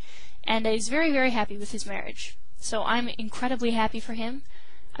one, and is very, very happy with his marriage. So I'm incredibly happy for him.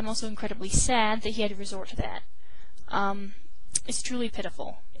 I'm also incredibly sad that he had to resort to that. It's truly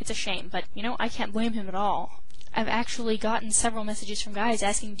pitiful. It's a shame, but, I can't blame him at all. I've actually gotten several messages from guys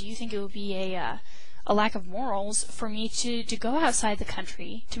asking, do you think it would be a lack of morals for me to go outside the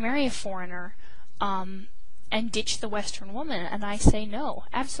country, to marry a foreigner, and ditch the Western woman? And I say no,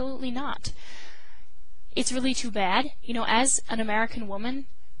 absolutely not. It's really too bad. As an American woman,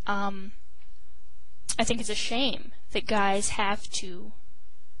 I think it's a shame that guys have to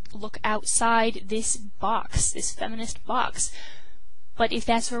look outside this box, this feminist box. But if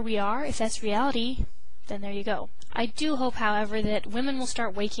that's where we are, if that's reality, then there you go. I do hope, however, that women will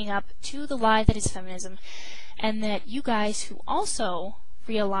start waking up to the lie that is feminism, and that you guys who also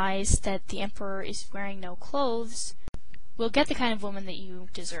realize that the emperor is wearing no clothes will get the kind of woman that you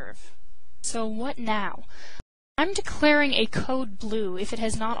deserve. So what now? I'm declaring a code blue if it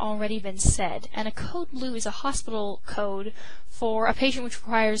has not already been said, and a code blue is a hospital code for a patient which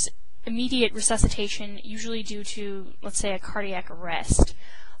requires immediate resuscitation, usually due to, let's say, a cardiac arrest.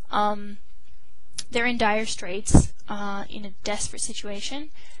 They're in dire straits, in a desperate situation,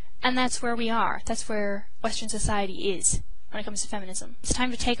 and that's where we are. That's where Western society is when it comes to feminism. It's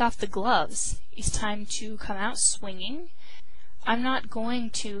time to take off the gloves. It's time to come out swinging. I'm not going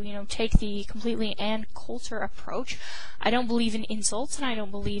to, take the completely Ann Coulter approach. I don't believe in insults, and I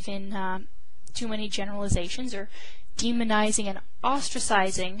don't believe in too many generalizations or demonizing and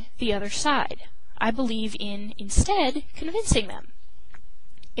ostracizing the other side. I believe in, instead, convincing them,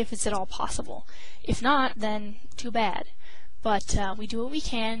 if it's at all possible. If not, then too bad. But we do what we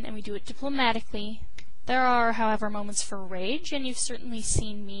can, and we do it diplomatically. There are, however, moments for rage, and you've certainly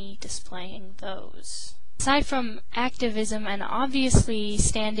seen me displaying those. Aside from activism and obviously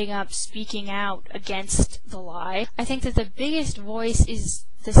standing up, speaking out against the lie, I think that the biggest voice is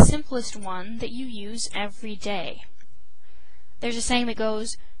the simplest one that you use every day. There's a saying that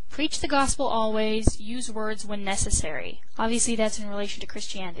goes, preach the gospel always, use words when necessary. Obviously that's in relation to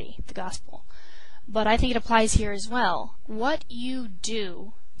Christianity, the gospel. But I think it applies here as well. What you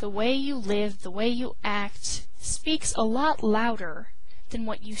do, the way you live, the way you act, speaks a lot louder than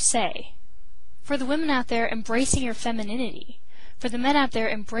what you say. For the women out there embracing your femininity, for the men out there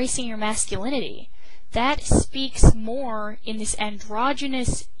embracing your masculinity, that speaks more in this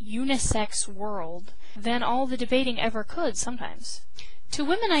androgynous, unisex world than all the debating ever could sometimes. To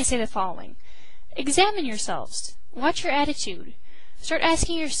women I say the following. Examine yourselves. Watch your attitude. Start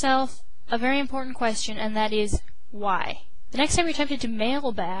asking yourself a very important question, and that is, why? The next time you're tempted to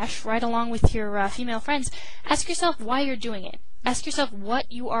male bash right along with your female friends, ask yourself why you're doing it. Ask yourself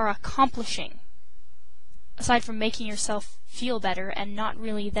what you are accomplishing, aside from making yourself feel better, and not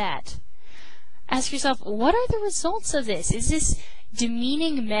really that. Ask yourself, what are the results of this? Is this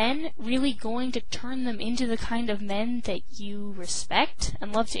demeaning men really going to turn them into the kind of men that you respect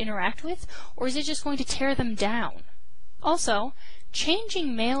and love to interact with, or is it just going to tear them down? Also,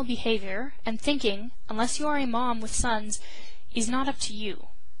 changing male behavior and thinking, unless you are a mom with sons, is not up to you.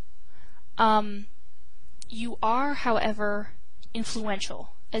 You are, however,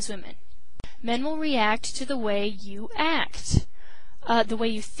 influential as women. Men will react to the way you act. The way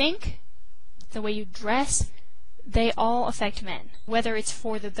you think, the way you dress, they all affect men. Whether it's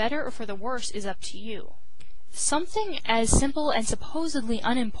for the better or for the worse is up to you. Something as simple and supposedly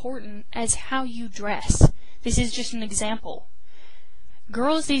unimportant as how you dress. This is just an example.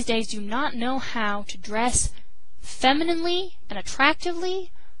 Girls these days do not know how to dress femininely and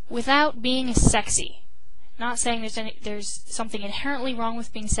attractively without being sexy. Not saying there's something inherently wrong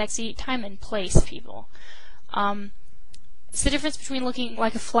with being sexy. Time and place, people. It's the difference between looking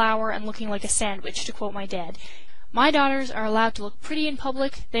like a flower and looking like a sandwich, to quote my dad. My daughters are allowed to look pretty in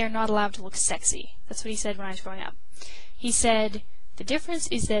public. They are not allowed to look sexy. That's what he said when I was growing up. He said, the difference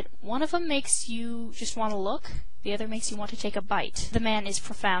is that one of them makes you just want to look, the other makes you want to take a bite. The man is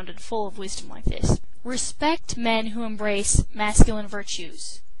profound and full of wisdom like this. Respect men who embrace masculine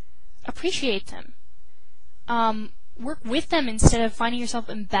virtues. Appreciate them. Work with them instead of finding yourself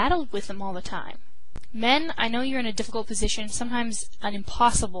embattled with them all the time. Men, I know you're in a difficult position, sometimes an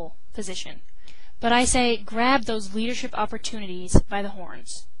impossible position. But I say, grab those leadership opportunities by the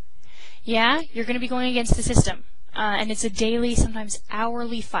horns. Yeah, you're going to be going against the system, and it's a daily, sometimes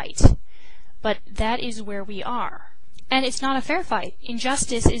hourly fight. But that is where we are. And it's not a fair fight.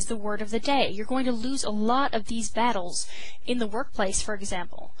 Injustice is the word of the day. You're going to lose a lot of these battles in the workplace, for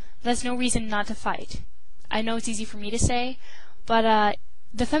example. That's no reason not to fight. I know it's easy for me to say, but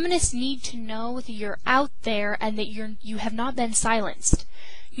the feminists need to know that you're out there and that you have not been silenced.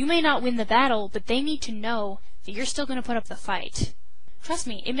 You may not win the battle, but they need to know that you're still going to put up the fight. Trust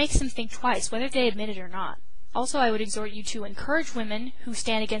me, it makes them think twice, whether they admit it or not. Also, I would exhort you to encourage women who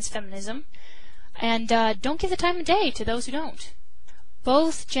stand against feminism, and don't give the time of day to those who don't.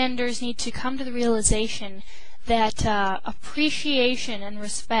 Both genders need to come to the realization that appreciation and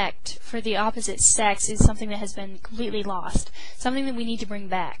respect for the opposite sex is something that has been completely lost, something that we need to bring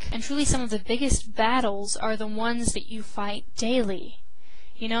back. And truly some of the biggest battles are the ones that you fight daily.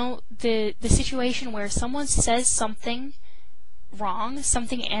 You know, the situation where someone says something wrong,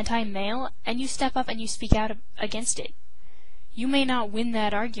 something anti-male, and you step up and you speak out against it. You may not win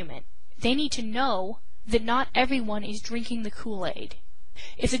that argument. They need to know that not everyone is drinking the Kool-Aid.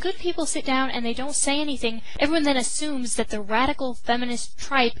 If the good people sit down and they don't say anything, everyone then assumes that the radical feminist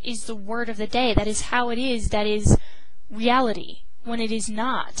tripe is the word of the day. That is how it is. That is reality, when it is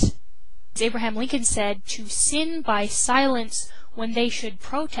not. As Abraham Lincoln said, to sin by silence when they should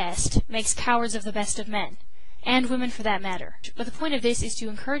protest makes cowards of the best of men. And women for that matter. But the point of this is to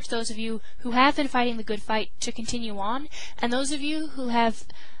encourage those of you who have been fighting the good fight to continue on, and those of you who have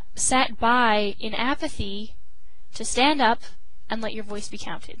sat by in apathy to stand up and let your voice be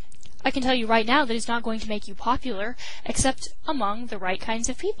counted. I can tell you right now that it's not going to make you popular, except among the right kinds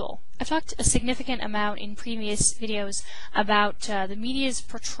of people. I've talked a significant amount in previous videos about the media's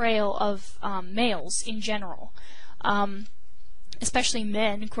portrayal of males in general, especially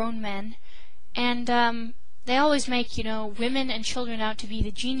men, grown men, and they always make, women and children out to be the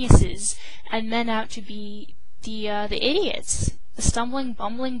geniuses, and men out to be the idiots, the stumbling,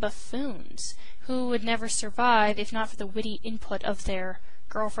 bumbling buffoons, who would never survive if not for the witty input of their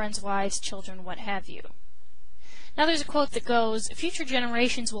girlfriends, wives, children, what have you. Now there's a quote that goes, future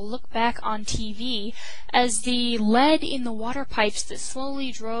generations will look back on TV as the lead in the water pipes that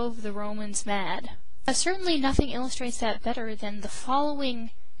slowly drove the Romans mad. Certainly nothing illustrates that better than the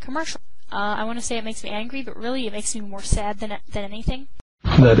following commercial. I want to say it makes me angry, but really it makes me more sad than anything.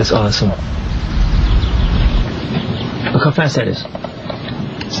 That is awesome. Look how fast that is.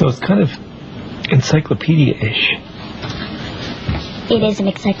 So it's kind of encyclopedia-ish. It is an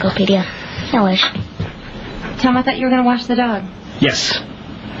encyclopedia. I wish. Tom, I thought you were going to watch the dog. Yes.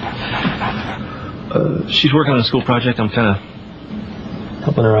 She's working on a school project. I'm kind of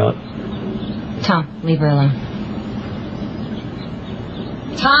helping her out. Tom, leave her alone.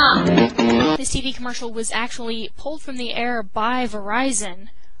 Tom! This TV commercial was actually pulled from the air by Verizon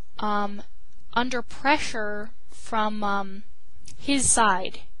under pressure from his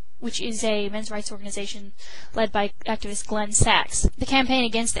side, which is a men's rights organization led by activist Glenn Sachs. The campaign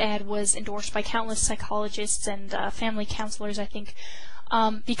against the ad was endorsed by countless psychologists and family counselors, I think,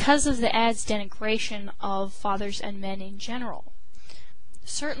 because of the ad's denigration of fathers and men in general.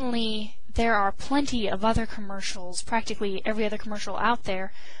 Certainly, there are plenty of other commercials, practically every other commercial out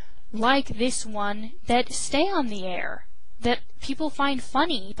there, like this one, that stay on the air, that people find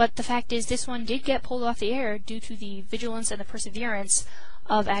funny, but the fact is this one did get pulled off the air due to the vigilance and the perseverance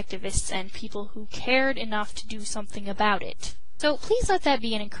of activists and people who cared enough to do something about it. So please let that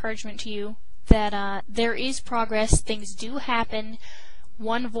be an encouragement to you that there is progress, things do happen,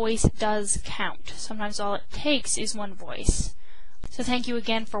 one voice does count. Sometimes all it takes is one voice. So thank you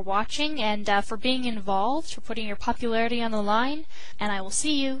again for watching and for being involved, for putting your popularity on the line, and I will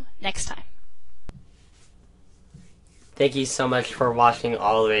see you next time. Thank you so much for watching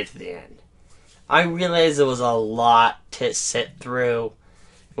all the way to the end. I realized it was a lot to sit through.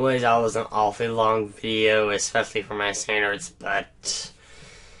 It was always an awfully long video, especially for my standards, but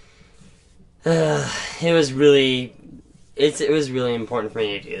it was really important for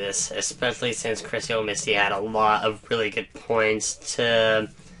me to do this, especially since Christy0Misty had a lot of really good points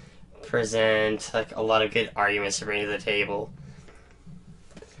to present, like a lot of good arguments to bring to the table.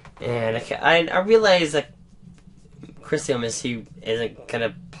 And I realized that Christy0Misty isn't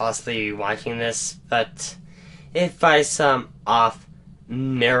gonna possibly be watching this, but if by some off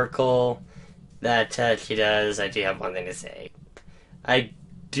miracle that she does, I do have one thing to say. I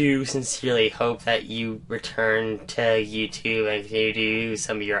do sincerely hope that you return to YouTube and you do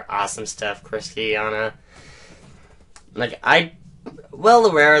some of your awesome stuff, Christiana. Like, I'm well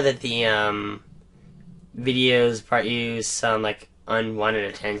aware that the videos brought you some like unwanted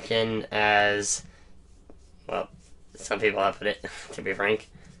attention, as well, some people have put it, to be frank.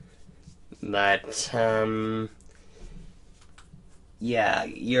 But yeah,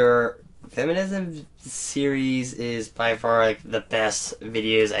 your Feminism series is by far like the best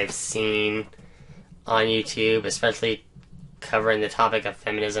videos I've seen on YouTube, especially covering the topic of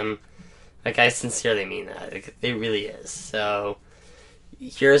feminism. Like, I sincerely mean that. Like, it really is. So,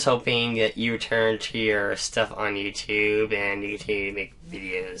 here's hoping that you return to your stuff on YouTube and you continue to make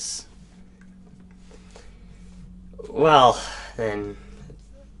videos. Well, then,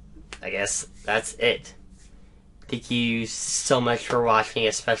 I guess that's it. Thank you so much for watching,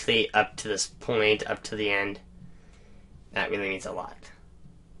 especially up to this point, up to the end. That really means a lot.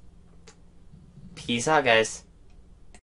 Peace out, guys.